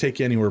 it's going to take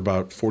you anywhere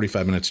about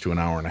 45 minutes to an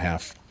hour and a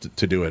half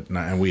to do it.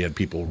 And we had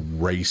people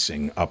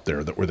racing up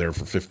there that were there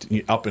for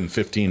up in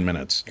 15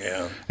 minutes.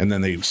 Yeah. And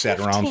then they sat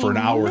around for an 15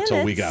 hour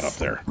till we got minutes? up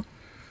there.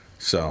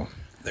 So,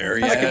 There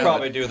you I could have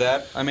probably it. do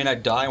that. I mean,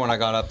 I'd die when I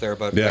got up there,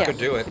 but Yeah. I could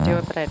do it. Do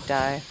it, but I'd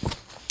die.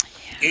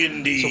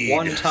 Indeed. It's a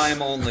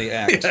one-time only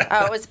act.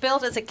 Oh, it was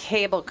built as a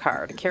cable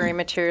car to carry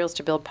materials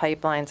to build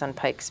pipelines on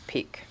Pikes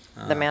Peak,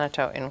 the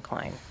Manitou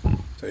Incline.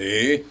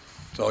 See?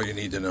 That's all you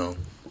need to know.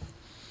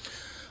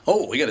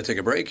 Oh, we got to take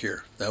a break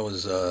here. That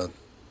was,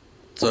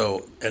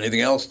 so anything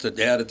else to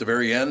add at the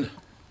very end?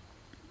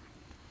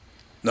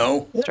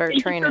 No? Start Thank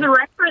you training. for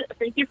the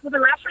thank you for the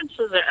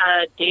references,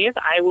 Dave.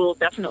 I will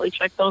definitely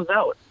check those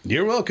out.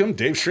 you're welcome,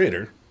 Dave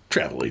Schrader,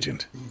 travel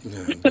agent.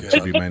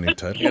 Should be my new I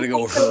title. got to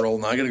go hurl,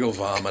 and I got to go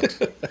vomit.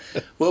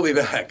 We'll be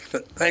back.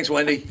 Thanks,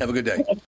 Wendy. Have a good day.